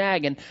the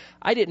snag. And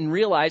I didn't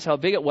realize how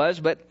big it was,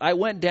 but I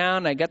went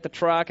down, I got the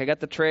truck, I got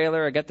the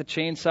trailer, I got the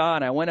chainsaw,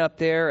 and I went up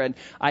there, and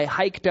I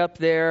hiked up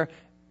there.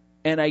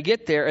 And I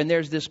get there, and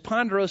there's this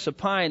ponderosa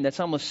pine that's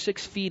almost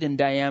 6 feet in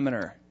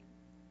diameter.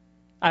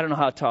 I don't know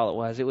how tall it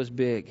was. It was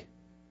big.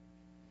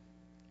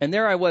 And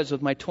there I was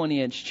with my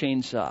 20-inch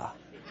chainsaw.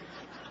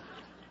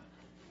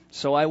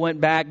 So I went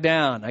back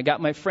down. I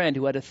got my friend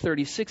who had a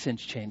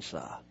 36-inch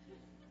chainsaw.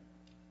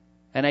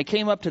 And I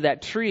came up to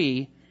that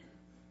tree,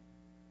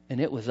 and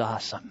it was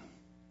awesome.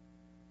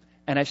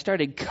 And I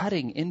started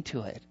cutting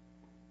into it,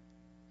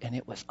 and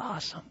it was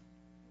awesome.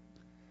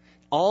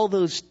 All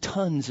those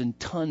tons and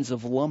tons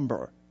of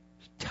lumber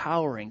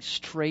towering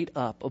straight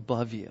up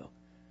above you.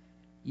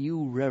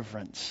 You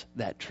reverence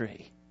that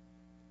tree.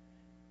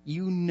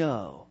 You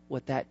know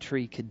what that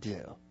tree could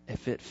do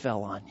if it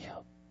fell on you.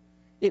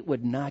 It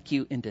would knock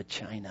you into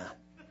China.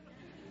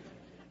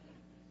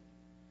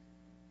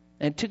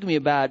 And it took me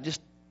about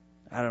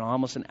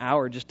almost an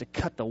hour just to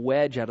cut the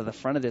wedge out of the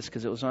front of this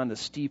because it was on the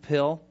steep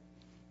hill.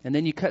 And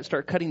then you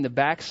start cutting the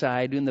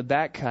backside, doing the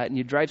back cut, and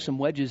you drive some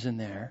wedges in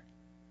there.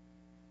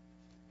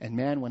 And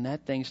man, when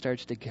that thing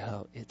starts to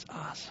go, it's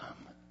awesome.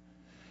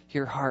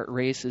 Your heart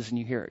races and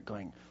you hear it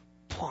going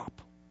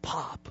pop,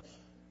 pop.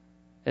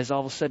 As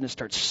all of a sudden it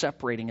starts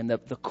separating and the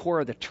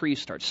core of the tree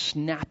starts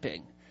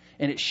snapping.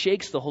 And it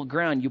shakes the whole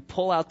ground. You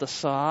pull out the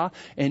saw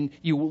and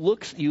you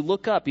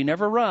look up. You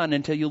never run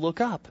until you look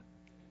up.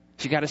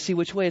 So you got to see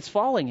which way it's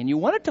falling. And you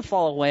want it to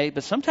fall away,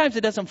 but sometimes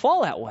it doesn't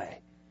fall that way.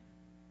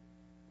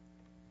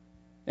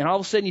 And all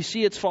of a sudden you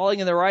see it's falling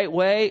in the right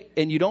way,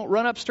 and you don't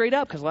run up straight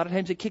up because a lot of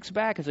times it kicks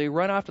back. And so you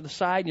run off to the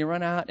side and you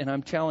run out. And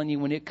I'm telling you,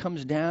 when it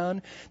comes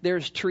down,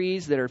 there's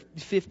trees that are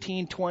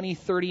 15, 20,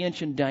 30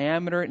 inch in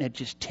diameter, and it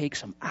just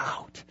takes them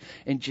out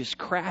and just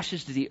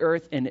crashes to the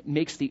earth, and it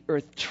makes the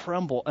earth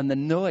tremble. And the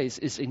noise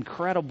is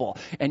incredible.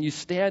 And you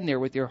stand there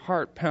with your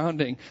heart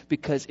pounding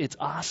because it's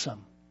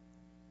awesome.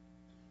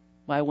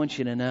 Well, I want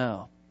you to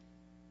know,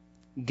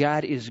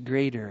 God is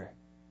greater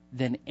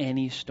than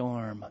any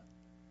storm.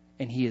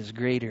 and He is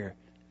greater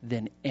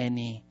than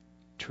any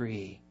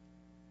tree.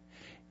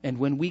 And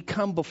when we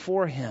come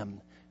before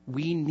Him,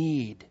 we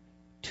need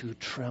to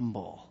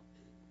tremble.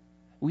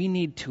 We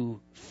need to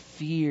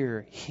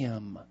fear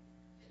Him.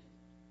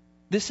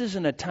 This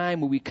isn't a time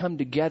where we come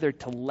together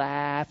to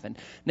laugh and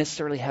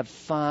necessarily have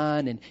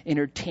fun and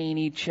entertain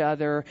each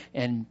other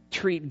and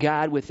treat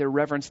God with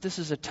irreverence. This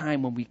is a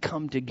time when we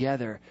come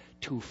together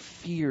to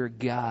fear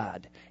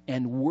God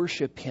and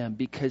worship Him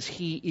because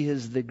He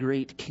is the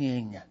great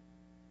King.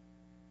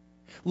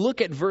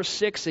 Look at verse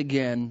 6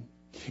 again.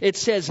 It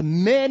says,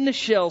 men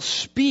shall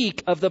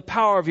speak of the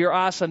power of your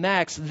awesome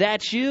acts.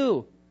 That's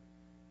you.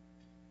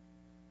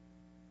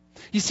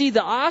 You see,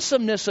 the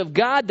awesomeness of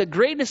God, the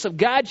greatness of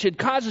God should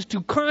cause us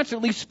to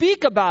constantly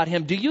speak about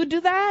Him. Do you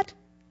do that?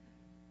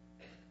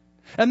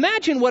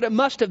 Imagine what it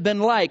must have been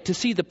like to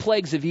see the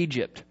plagues of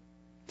Egypt.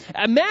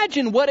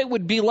 Imagine what it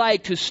would be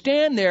like to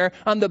stand there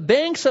on the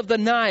banks of the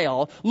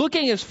Nile,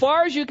 looking as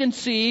far as you can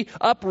see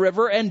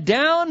upriver and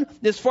down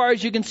as far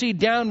as you can see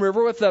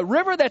downriver, with a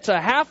river that's a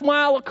half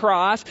mile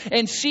across,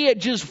 and see it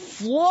just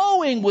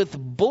flowing with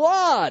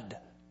blood.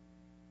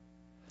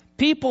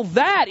 People,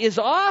 that is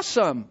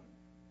awesome.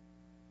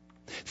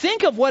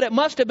 Think of what it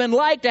must have been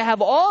like to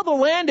have all the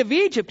land of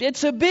Egypt.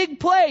 It's a big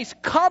place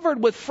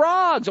covered with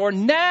frogs or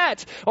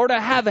gnats, or to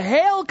have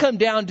hail come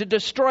down to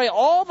destroy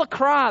all the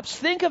crops.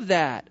 Think of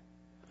that.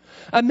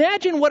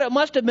 Imagine what it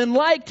must have been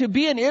like to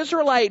be an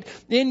Israelite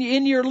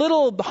in your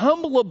little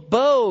humble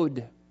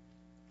abode.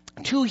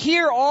 To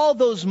hear all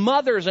those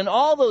mothers and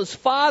all those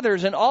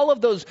fathers and all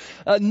of those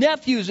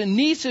nephews and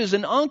nieces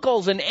and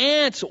uncles and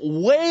aunts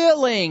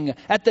wailing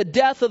at the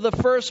death of the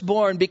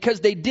firstborn because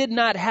they did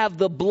not have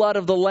the blood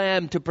of the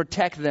Lamb to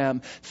protect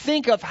them.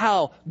 Think of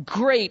how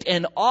great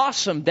and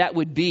awesome that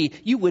would be.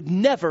 You would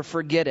never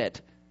forget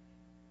it.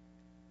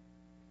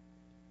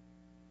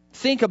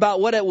 Think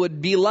about what it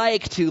would be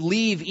like to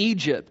leave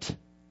Egypt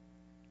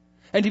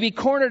and to be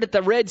cornered at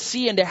the Red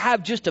Sea and to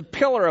have just a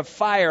pillar of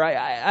fire.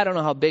 I don't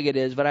know how big it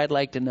is, but I'd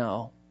like to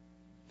know.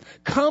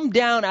 Come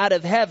down out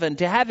of heaven,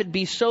 to have it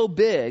be so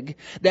big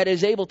that it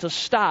is able to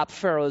stop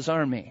Pharaoh's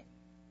army.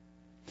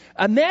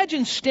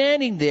 Imagine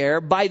standing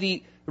there by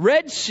the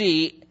Red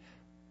Sea.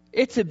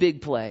 It's a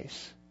big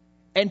place.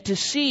 And to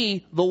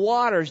see the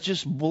waters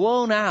just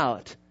blown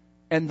out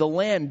and the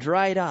land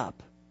dried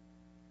up.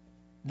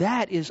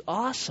 That is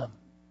awesome.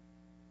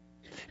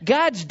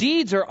 God's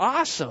deeds are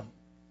awesome.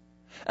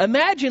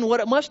 Imagine what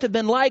it must have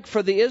been like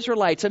for the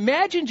Israelites.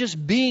 Imagine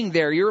just being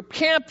there. You're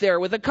camped there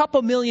with a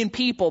couple million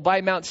people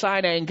by Mount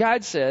Sinai. And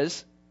God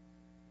says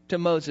to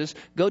Moses,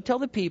 go tell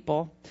the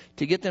people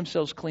to get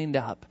themselves cleaned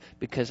up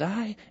because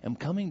I am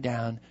coming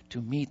down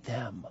to meet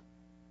them.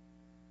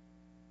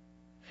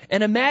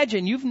 And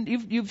imagine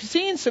you've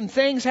seen some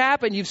things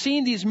happen. You've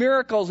seen these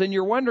miracles and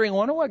you're wondering, I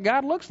wonder what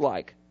God looks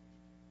like.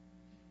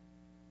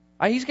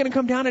 He's going to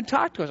come down and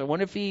talk to us. I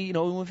wonder if he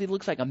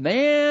looks like a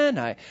man.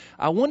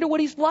 I wonder what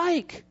he's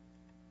like.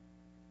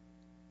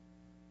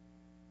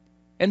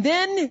 And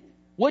then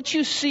what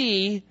you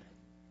see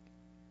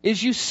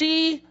is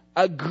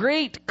a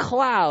great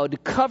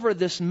cloud cover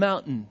this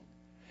mountain.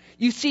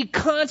 You see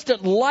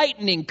constant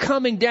lightning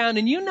coming down,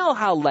 and you know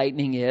how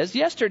lightning is.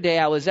 Yesterday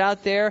I was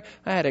out there.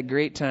 I had a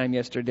great time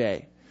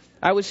yesterday.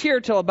 I was here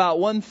till about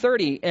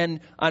 1:30,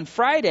 and on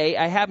Friday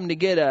I happened to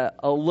get a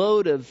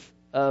load of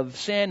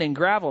sand and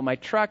gravel in my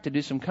truck to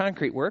do some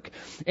concrete work.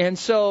 And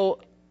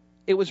so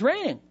it was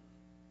raining.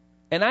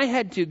 And I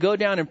had to go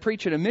down and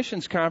preach at a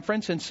missions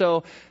conference. And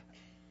so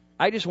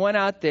I just went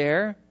out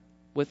there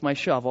with my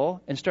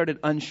shovel and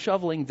started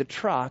unshoveling the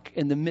truck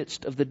in the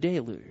midst of the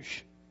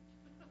deluge.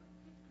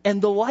 And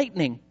the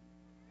lightning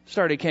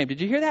came. Did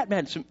you hear that,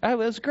 man? It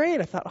was great.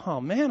 I thought,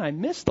 oh man, I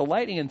missed the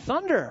lightning and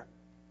thunder.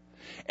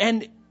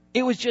 And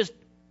it was just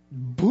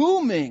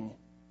booming.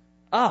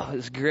 Oh, it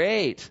was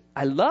great.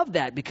 I love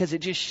that because it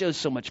just shows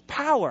so much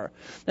power.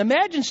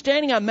 Imagine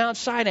standing on Mount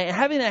Sinai and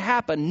having that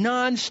happen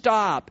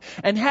nonstop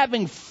and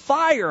having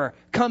fire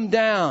come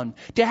down,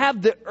 to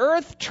have the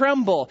earth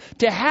tremble,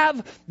 to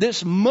have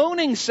this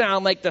moaning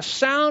sound like the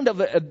sound of,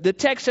 the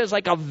text says,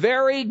 like a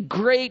very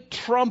great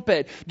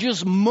trumpet,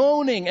 just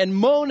moaning and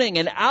moaning.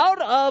 And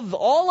out of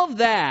all of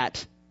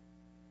that,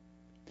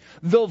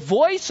 the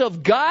voice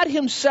of God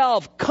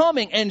Himself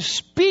coming and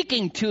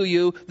speaking to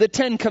you the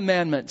 10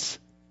 Commandments.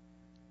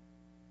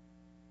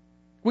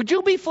 Would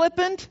you be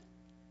flippant?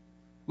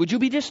 Would you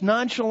be just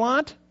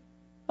nonchalant?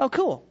 Oh,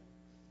 cool.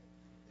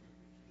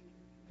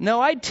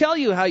 No, I'd tell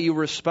you how you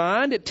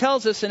respond. It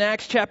tells us in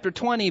Acts chapter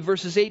 20,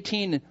 verses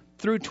 18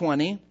 through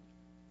 20.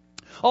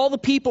 All the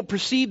people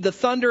perceived the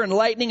thunder and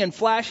lightning and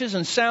flashes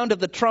and sound of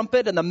the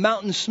trumpet and the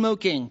mountain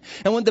smoking.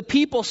 And when the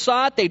people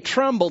saw it, they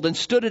trembled and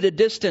stood at a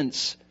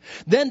distance.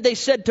 Then they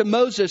said to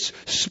Moses,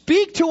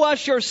 speak to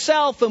us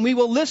yourself and we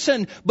will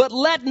listen, but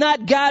let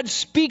not God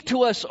speak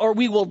to us or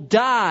we will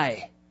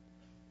die.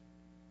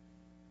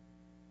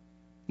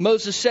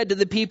 Moses said to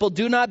the people,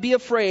 "Do not be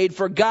afraid,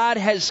 for God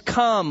has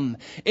come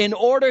in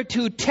order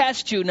to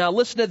test you." Now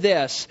listen to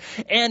this.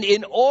 "And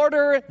in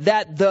order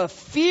that the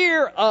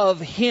fear of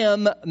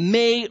him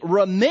may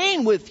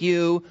remain with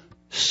you,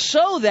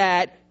 so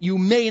that you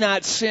may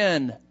not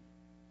sin."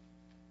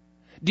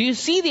 Do you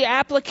see the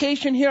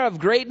application here of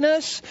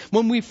greatness?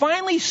 When we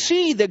finally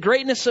see the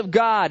greatness of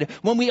God,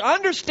 when we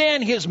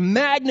understand his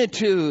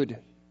magnitude,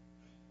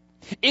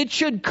 it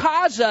should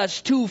cause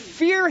us to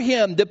fear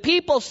him. The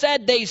people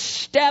said they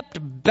stepped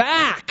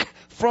back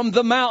from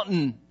the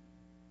mountain.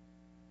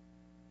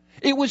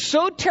 It was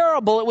so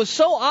terrible, it was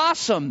so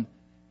awesome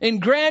in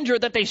grandeur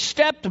that they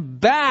stepped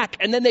back,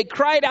 and then they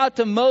cried out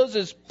to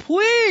Moses,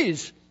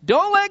 "Please,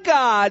 don't let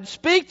God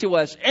speak to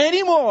us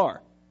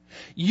anymore.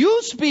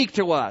 You speak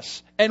to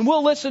us, and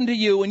we'll listen to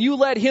you, and you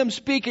let him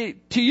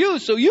speak to you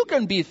so you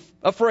can be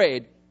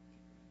afraid."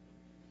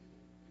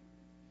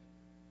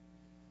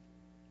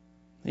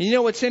 And you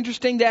know what's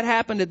interesting? That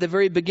happened at the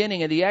very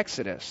beginning of the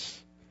Exodus.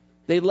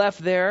 They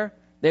left there.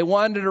 They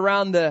wandered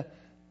around the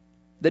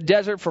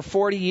desert for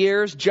 40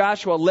 years.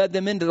 Joshua led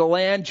them into the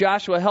land.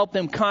 Joshua helped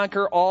them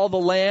conquer all the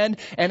land.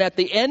 And at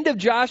the end of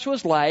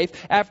Joshua's life,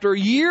 after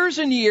years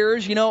and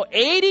years,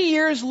 80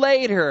 years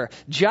later,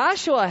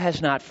 Joshua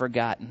has not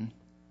forgotten.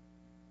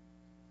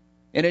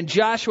 And in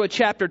Joshua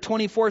chapter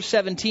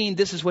 24:17,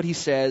 this is what he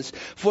says,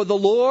 "For the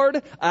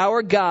Lord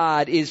our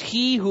God is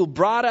he who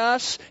brought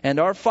us and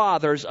our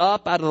fathers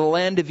up out of the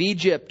land of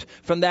Egypt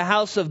from the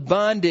house of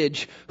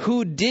bondage,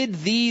 who did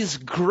these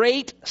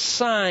great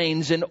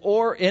signs in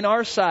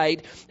our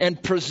sight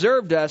and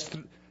preserved us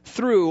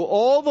through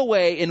all the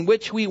way in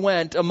which we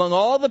went among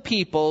all the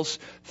peoples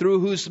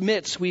through whose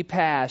midst we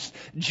passed."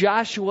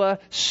 Joshua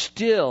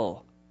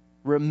still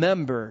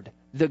remembered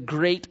the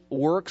great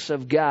works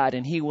of God,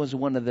 and he was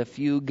one of the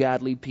few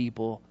godly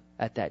people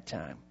at that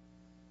time.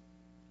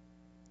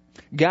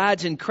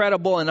 God's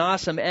incredible and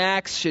awesome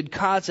acts should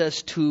cause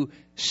us to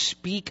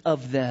speak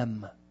of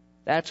them.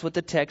 That's what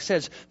the text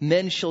says.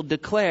 Men shall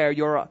declare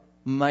your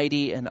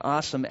mighty and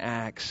awesome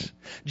acts.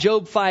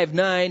 Job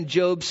 5:9,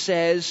 Job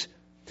says,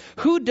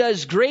 "Who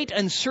does great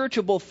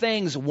unsearchable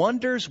things,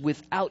 wonders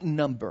without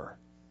number?"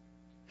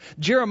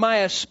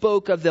 Jeremiah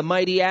spoke of the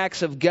mighty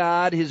acts of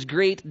God, his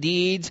great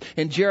deeds,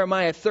 in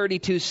Jeremiah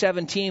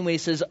 32:17, when he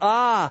says,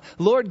 "Ah,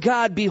 Lord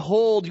God,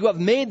 behold, you have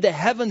made the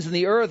heavens and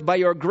the earth by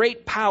your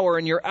great power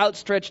and your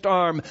outstretched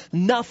arm.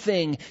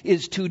 Nothing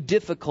is too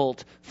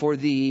difficult for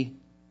thee."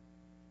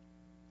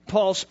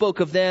 Paul spoke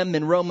of them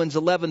in Romans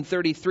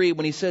 11:33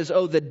 when he says,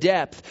 "Oh, the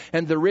depth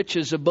and the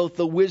riches of both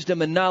the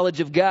wisdom and knowledge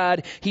of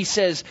God." He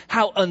says,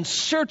 "How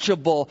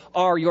unsearchable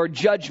are your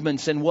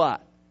judgments and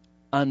what?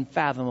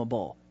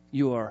 Unfathomable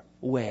your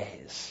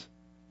ways."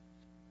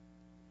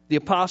 The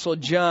Apostle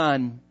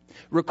John,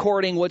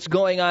 recording what's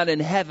going on in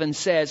heaven,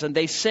 says, "And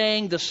they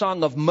sang the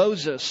song of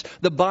Moses,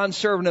 the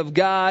bondservant of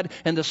God,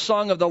 and the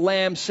song of the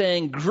Lamb,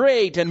 saying,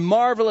 Great and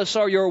marvelous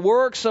are your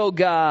works, O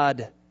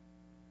God.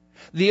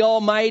 The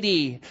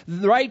Almighty,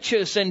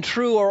 righteous and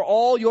true are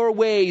all your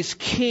ways,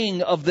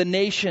 King of the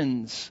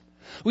nations."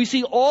 We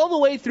see all the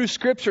way through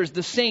Scriptures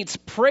the saints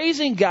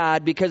praising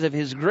God because of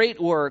his great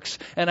works.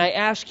 And I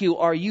ask you,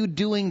 are you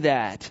doing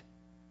that?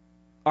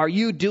 Are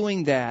you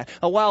doing that?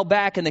 A while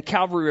back in the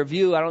Calvary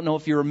Review, I don't know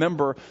if you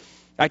remember,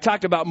 I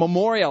talked about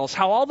memorials,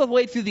 how all the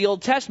way through the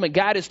Old Testament,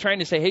 God is trying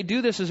to say, hey,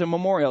 do this as a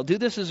memorial. Do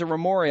this as a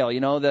memorial.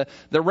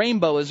 The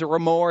rainbow is a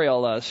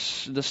memorial.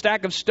 The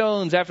stack of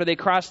stones after they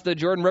crossed the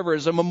Jordan River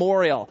is a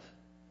memorial.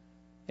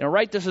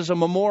 Write this as a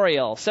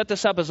memorial. Set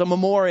this up as a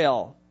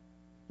memorial.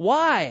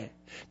 Why?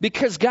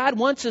 Because God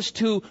wants us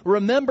to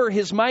remember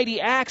his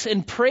mighty acts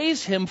and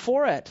praise him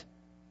for it.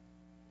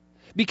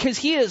 Because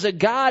he is a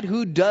God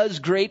who does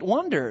great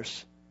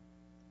wonders.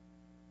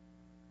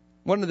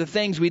 One of the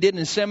things we did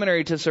in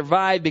seminary to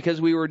survive, because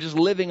we were just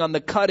living on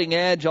the cutting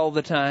edge all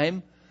the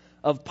time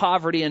of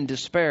poverty and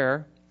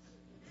despair,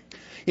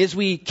 is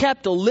we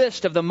kept a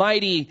list of the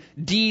mighty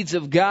deeds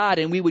of God,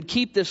 and we would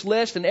keep this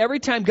list, and every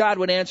time God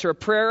would answer a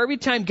prayer, every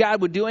time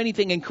God would do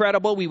anything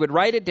incredible, we would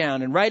write it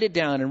down and write it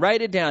down and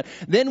write it down.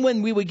 Then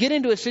when we would get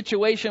into a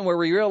situation where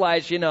we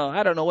realized,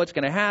 I don't know what's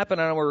going to happen,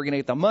 I don't know where we're going to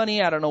get the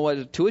money, I don't know where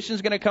the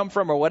tuition's going to come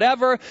from or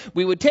whatever,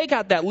 we would take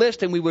out that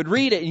list and we would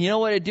read it, and you know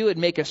what it'd do? It'd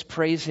make us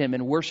praise him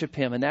and worship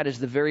him, and that is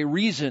the very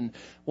reason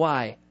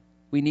why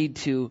we need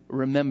to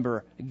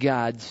remember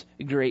God's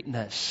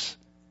greatness.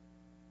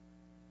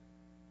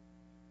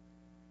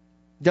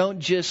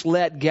 Don't just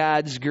let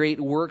God's great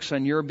works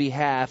on your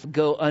behalf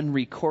go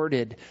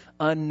unrecorded,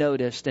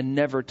 unnoticed, and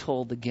never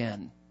told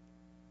again.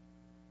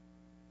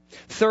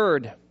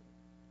 Third,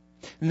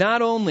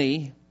 not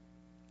only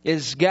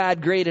is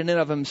God great in and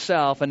of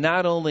himself, and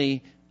not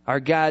only are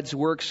God's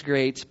works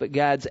great, but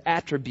God's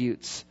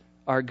attributes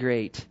are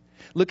great.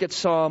 Look at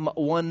Psalm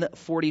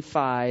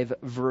 145,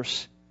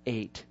 verse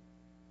 8.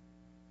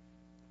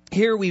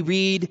 Here we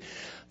read,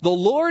 "The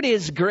Lord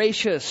is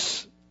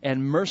gracious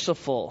and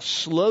merciful,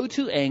 slow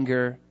to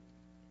anger,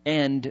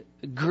 and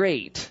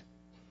great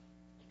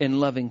in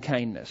loving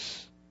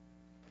kindness."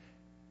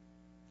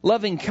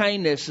 Loving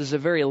kindness is a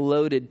very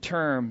loaded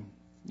term.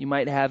 You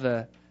might have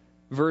a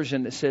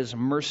version that says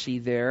mercy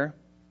there,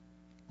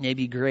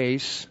 maybe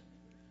grace.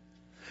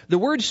 The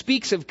word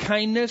speaks of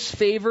kindness,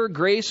 favor,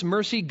 grace,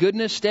 mercy,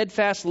 goodness,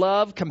 steadfast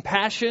love,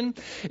 compassion.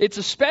 It's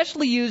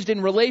especially used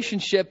in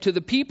relationship to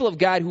the people of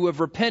God who have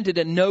repented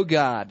and know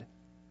God.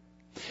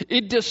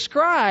 It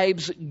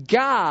describes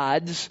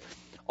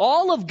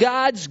all of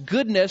God's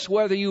goodness,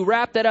 whether you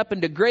wrap that up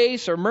into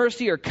grace or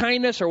mercy or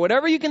kindness or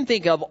whatever you can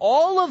think of,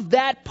 all of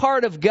that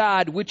part of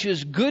God which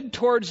is good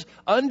towards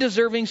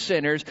undeserving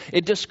sinners,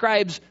 it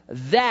describes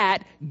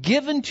that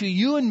given to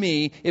you and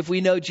me if we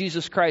know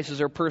Jesus Christ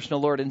as our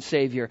personal Lord and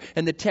Savior.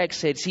 And the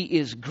text says He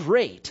is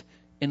great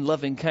in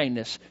loving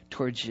kindness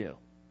towards you.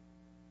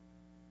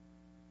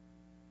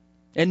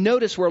 And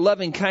notice where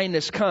loving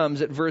kindness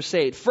comes at verse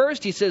 8.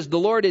 First, he says, the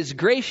Lord is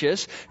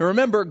gracious. And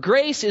remember,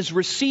 grace is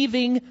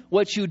receiving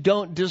what you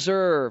don't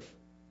deserve.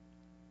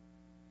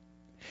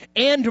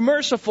 And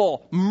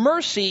merciful.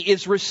 Mercy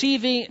is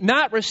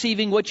not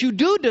receiving what you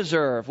do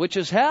deserve, which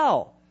is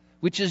hell,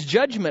 which is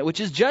judgment, which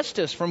is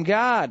justice from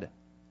God.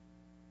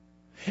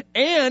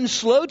 And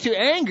slow to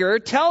anger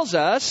tells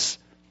us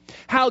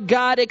how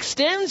God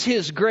extends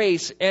His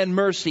grace and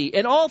mercy.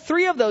 And all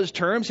three of those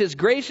terms, His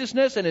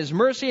graciousness and His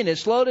mercy and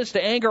His slowness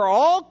to anger, are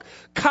all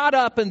caught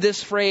up in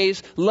this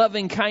phrase,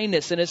 loving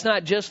kindness. And it's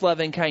not just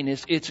loving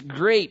kindness, it's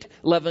great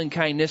loving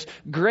kindness.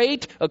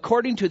 Great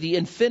according to the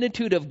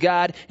infinitude of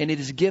God, and it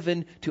is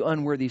given to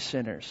unworthy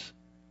sinners.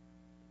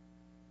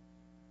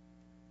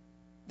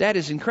 That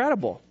is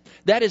incredible.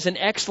 That is an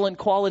excellent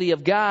quality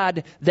of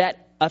God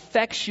that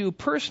affects you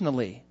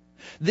personally.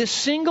 This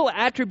single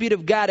attribute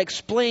of God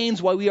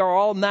explains why we are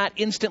all not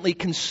instantly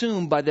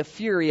consumed by the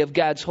fury of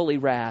God's holy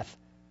wrath.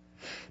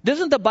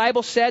 Doesn't the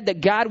Bible say that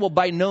God will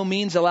by no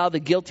means allow the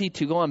guilty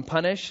to go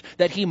unpunished?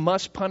 That He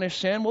must punish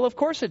sin? Well, of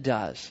course it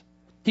does.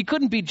 He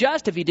couldn't be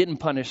just if He didn't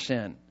punish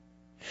sin.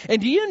 And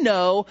do you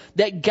know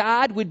that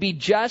God would be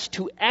just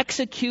to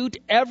execute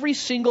every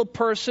single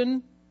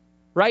person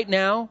right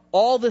now,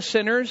 all the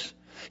sinners?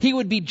 He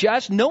would be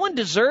just. No one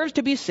deserves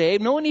to be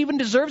saved. No one even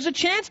deserves a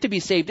chance to be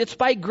saved. It's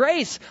by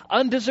grace,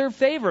 undeserved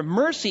favor.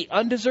 Mercy,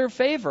 undeserved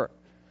favor.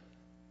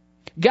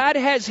 God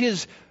has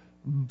His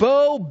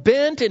bow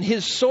bent and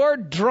His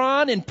sword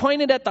drawn and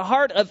pointed at the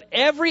heart of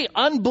every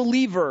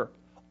unbeliever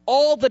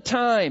all the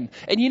time.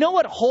 And you know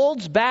what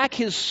holds back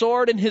His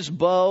sword and His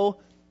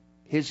bow?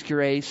 His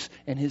grace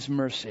and His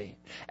mercy.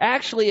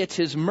 Actually, it's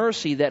His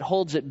mercy that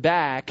holds it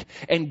back,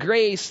 and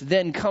grace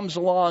then comes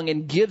along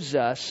and gives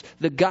us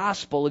the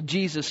gospel of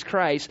Jesus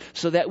Christ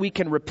so that we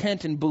can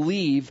repent and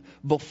believe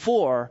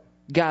before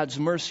God's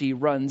mercy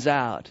runs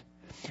out.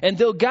 And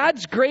though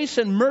God's grace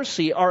and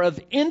mercy are of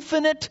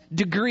infinite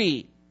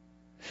degree,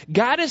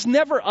 God is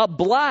never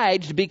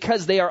obliged,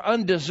 because they are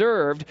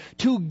undeserved,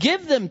 to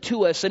give them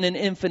to us in an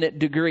infinite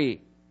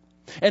degree.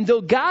 And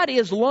though God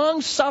is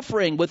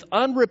long-suffering with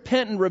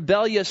unrepentant,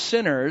 rebellious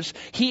sinners,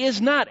 He is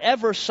not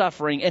ever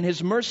suffering, and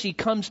His mercy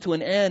comes to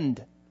an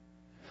end.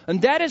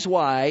 And that is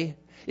why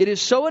it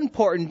is so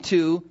important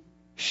to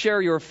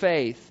share your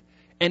faith.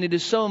 And it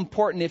is so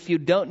important, if you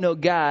don't know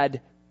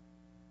God,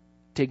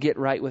 to get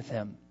right with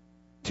Him.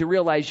 To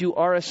realize you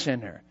are a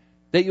sinner,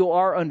 that you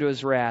are under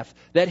His wrath,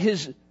 that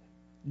His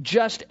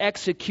just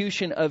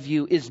execution of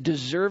you is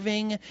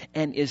deserving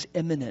and is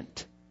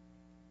imminent.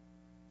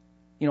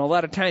 You know, a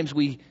lot of times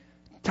we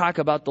talk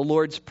about the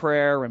Lord's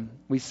Prayer and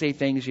we say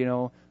things,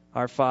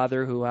 Our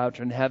Father who art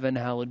in heaven,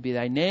 hallowed be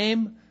Thy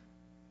name.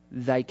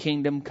 Thy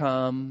kingdom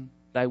come,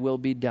 Thy will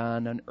be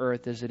done on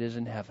earth as it is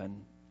in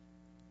heaven.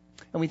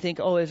 And we think,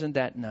 oh, isn't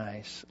that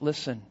nice?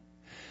 Listen,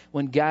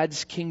 when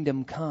God's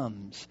kingdom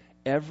comes,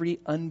 every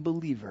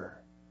unbeliever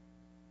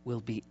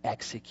will be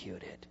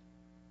executed.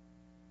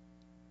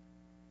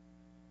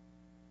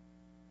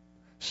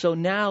 So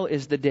now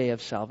is the day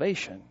of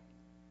salvation.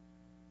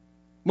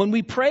 When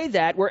we pray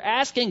that, we're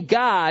asking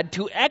God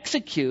to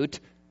execute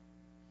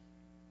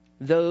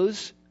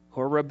those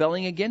who are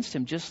rebelling against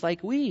Him, just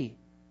like we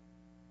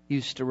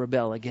used to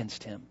rebel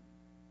against Him.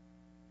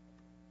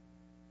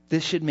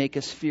 This should make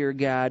us fear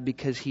God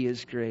because He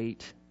is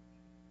great.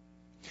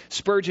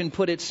 Spurgeon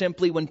put it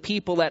simply, when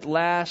people at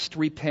last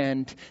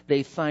repent,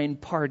 they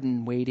find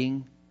pardon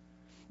waiting.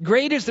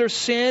 Great is their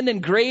sin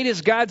and great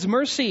is God's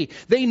mercy.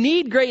 They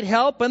need great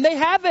help and they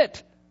have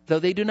it, though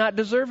they do not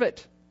deserve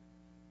it.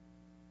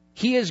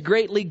 He is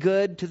greatly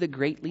good to the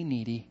greatly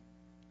needy.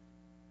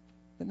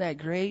 Isn't that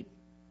great?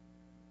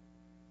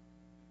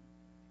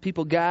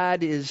 People,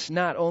 God is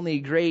not only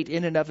great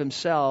in and of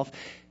Himself.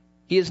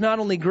 He is not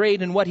only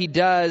great in what He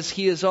does,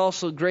 He is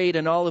also great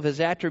in all of His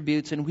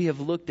attributes, and we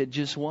have looked at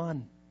just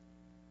one.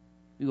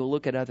 We will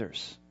look at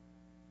others.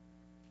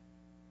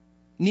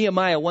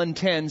 Nehemiah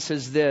 1:10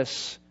 says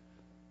this,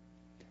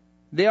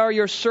 "They are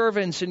your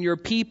servants and your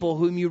people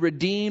whom you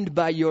redeemed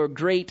by your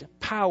great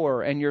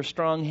power and your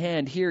strong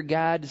hand." Here,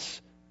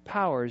 God's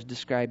power is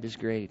described as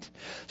great.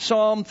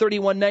 Psalm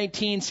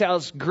 31:19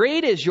 says,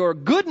 "Great is your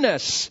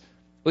goodness,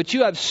 which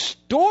you have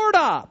stored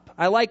up."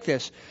 I like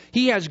this.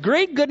 He has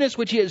great goodness,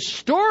 which He has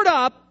stored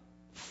up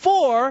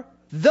for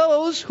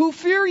those who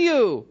fear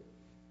you.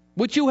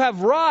 which you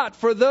have wrought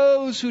for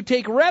those who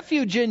take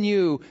refuge in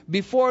you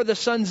before the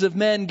sons of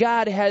men.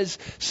 God has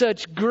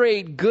such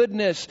great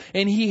goodness,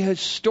 and He has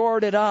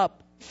stored it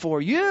up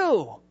for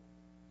you.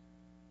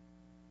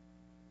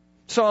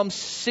 Psalm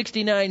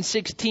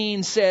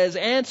 69:16 says,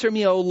 "Answer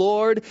me, O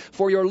Lord,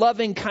 for your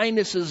loving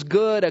kindness is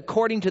good.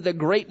 According to the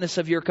greatness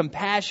of your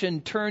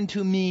compassion, turn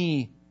to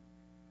me."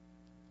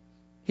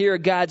 Here,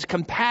 God's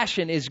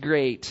compassion is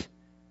great.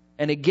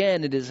 And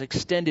again, it is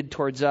extended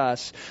towards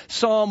us.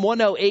 Psalm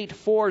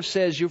 108:4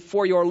 says,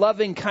 "For your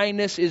loving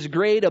kindness is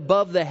great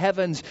above the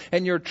heavens,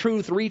 and your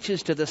truth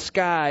reaches to the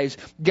skies."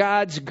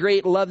 God's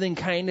great loving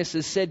kindness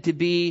is said to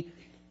be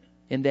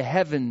in the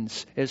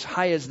heavens, as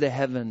high as the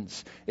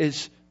heavens,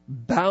 is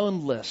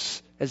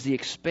boundless as the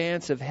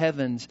expanse of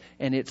heavens,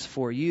 and it's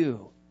for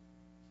you.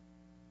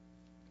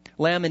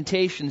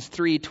 Lamentations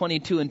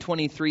 3:22 and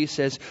 23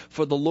 says,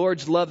 "For the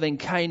Lord's loving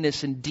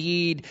kindness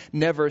indeed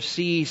never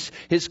cease.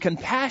 His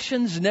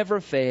compassions never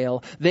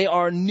fail. They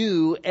are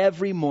new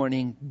every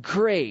morning.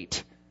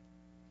 Great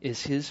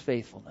is His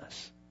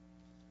faithfulness."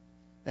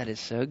 That is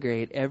so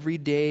great. Every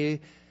day,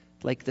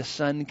 like the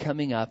sun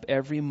coming up,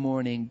 every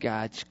morning,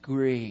 God's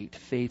great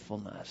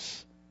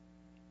faithfulness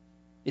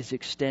is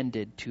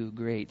extended to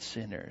great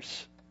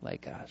sinners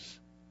like us.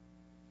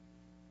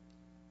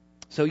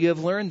 So you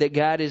have learned that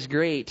God is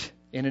great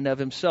in and of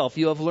Himself.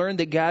 You have learned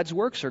that God's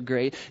works are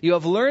great. You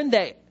have learned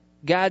that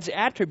God's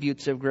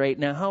attributes are great.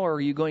 Now, how are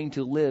you going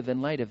to live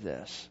in light of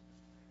this?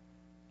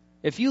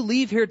 If you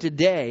leave here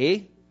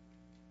today,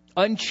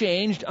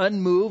 unchanged,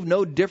 unmoved,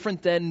 no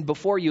different than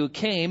before you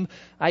came,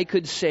 I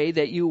could say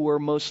that you were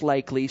most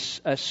likely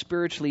a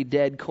spiritually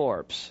dead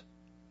corpse.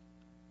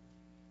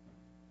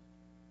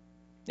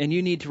 And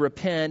you need to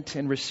repent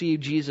and receive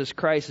Jesus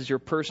Christ as your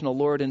personal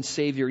Lord and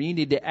Savior. You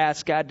need to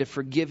ask God to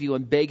forgive you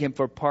and beg Him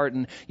for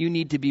pardon. You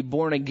need to be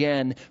born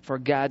again, for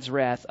God's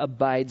wrath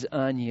abides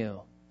on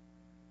you.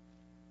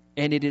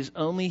 And it is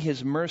only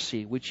His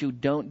mercy, which you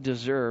don't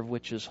deserve,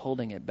 which is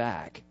holding it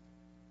back.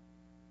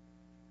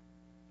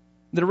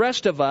 The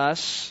rest of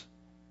us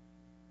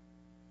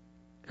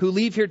who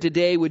leave here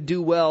today would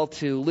do well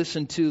to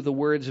listen to the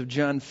words of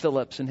John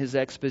Phillips in his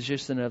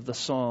exposition of the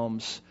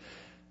Psalms.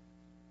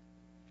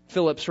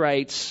 Phillips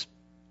writes,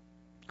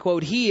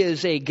 quote, "He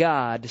is a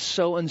God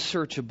so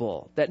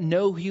unsearchable that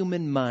no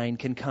human mind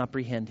can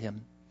comprehend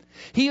Him.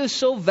 He is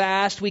so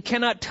vast we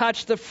cannot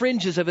touch the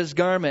fringes of His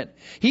garment.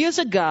 He is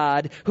a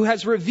God who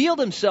has revealed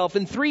Himself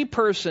in three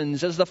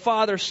persons as the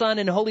Father, Son,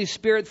 and Holy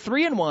Spirit,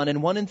 3 in 1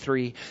 and 1 in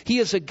 3. He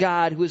is a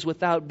God who is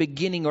without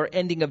beginning or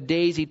ending of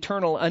days,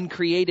 eternal,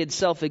 uncreated,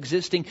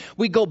 self-existing.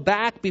 We go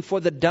back before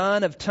the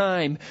dawn of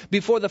time,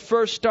 before the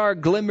first star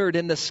glimmered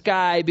in the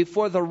sky,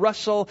 before the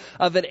rustle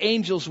of an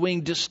angel's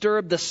wing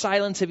disturbed the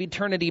silence of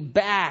eternity,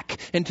 back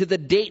into the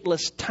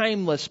dateless,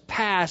 timeless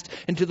past,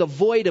 into the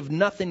void of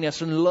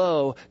nothingness, and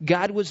lo,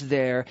 God was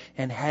there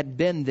and had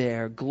been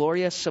there,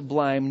 glorious,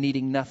 sublime,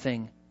 needing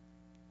nothing.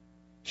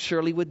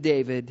 Surely with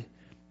David,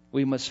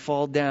 we must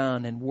fall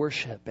down and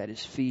worship at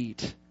His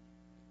feet.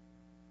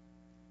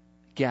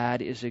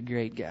 God is a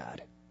great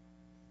God."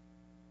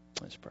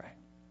 Let's pray.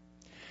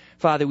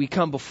 Father, we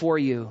come before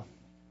You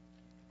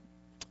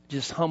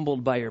just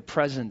humbled by Your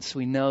presence.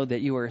 We know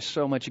that You are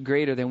so much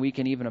greater than we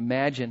can even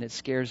imagine. It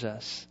scares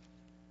us.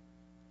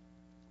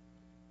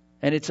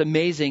 And it's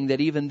amazing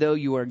that even though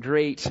You are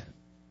great,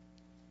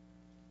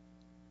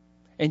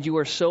 and You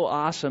are so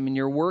awesome, and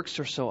Your works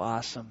are so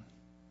awesome,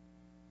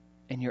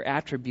 and Your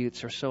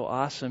attributes are so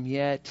awesome,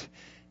 yet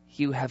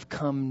You have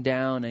come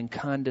down and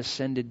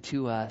condescended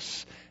to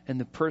us in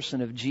the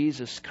person of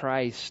Jesus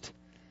Christ.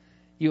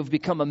 You have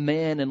become a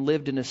man and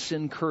lived in a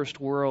sin-cursed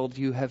world.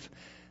 You have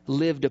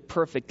lived a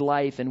perfect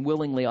life and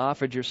willingly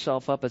offered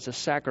Yourself up as a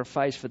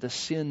sacrifice for the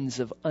sins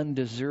of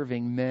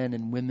undeserving men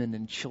and women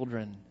and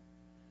children.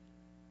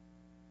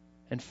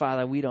 And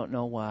Father, we don't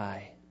know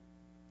why,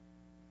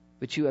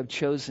 but You have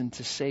chosen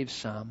to save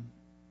some.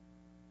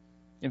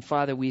 And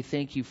Father, we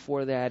thank You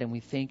for that, and we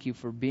thank You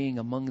for being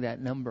among that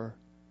number.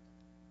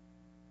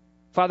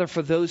 Father,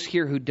 for those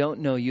here who don't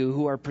know You,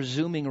 who are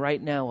presuming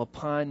right now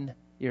upon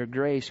Your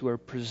grace, who are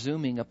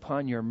presuming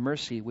upon Your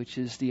mercy, which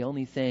is the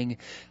only thing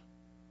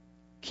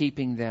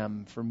keeping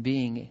them from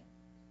being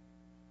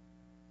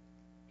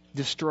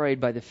destroyed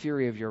by the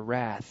fury of Your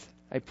wrath,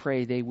 I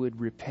pray they would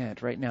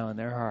repent right now in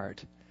their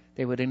heart.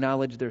 They would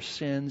acknowledge their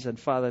sins, and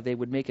Father, they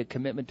would make a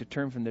commitment to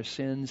turn from their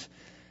sins,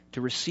 to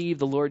receive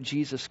the Lord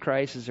Jesus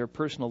Christ as their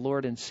personal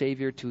Lord and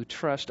Savior, to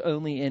trust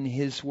only in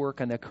His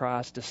work on the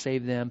cross to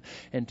save them,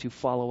 and to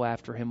follow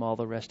after Him all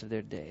the rest of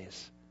their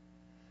days.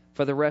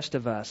 For the rest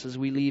of us, as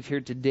we leave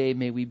here today,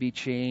 may we be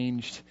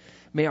changed.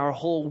 May our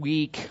whole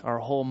week, our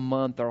whole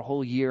month, our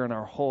whole year, and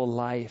our whole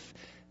life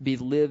be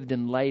lived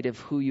in light of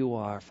who You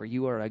are, for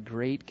You are a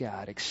great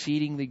God,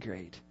 exceedingly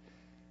great.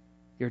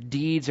 Your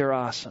deeds are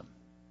awesome.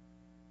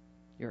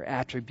 Your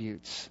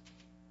attributes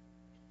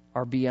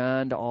are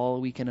beyond all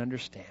we can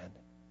understand.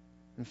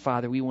 And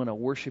Father, we want to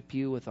worship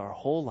You with our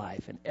whole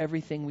life and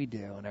everything we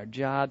do, and our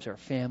jobs, our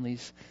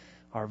families,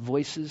 our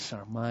voices,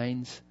 our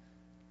minds.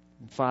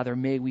 And Father,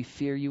 may we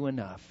fear You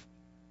enough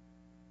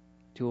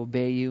to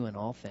obey you in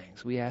all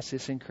things. We ask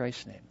this in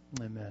Christ's name.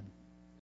 Amen.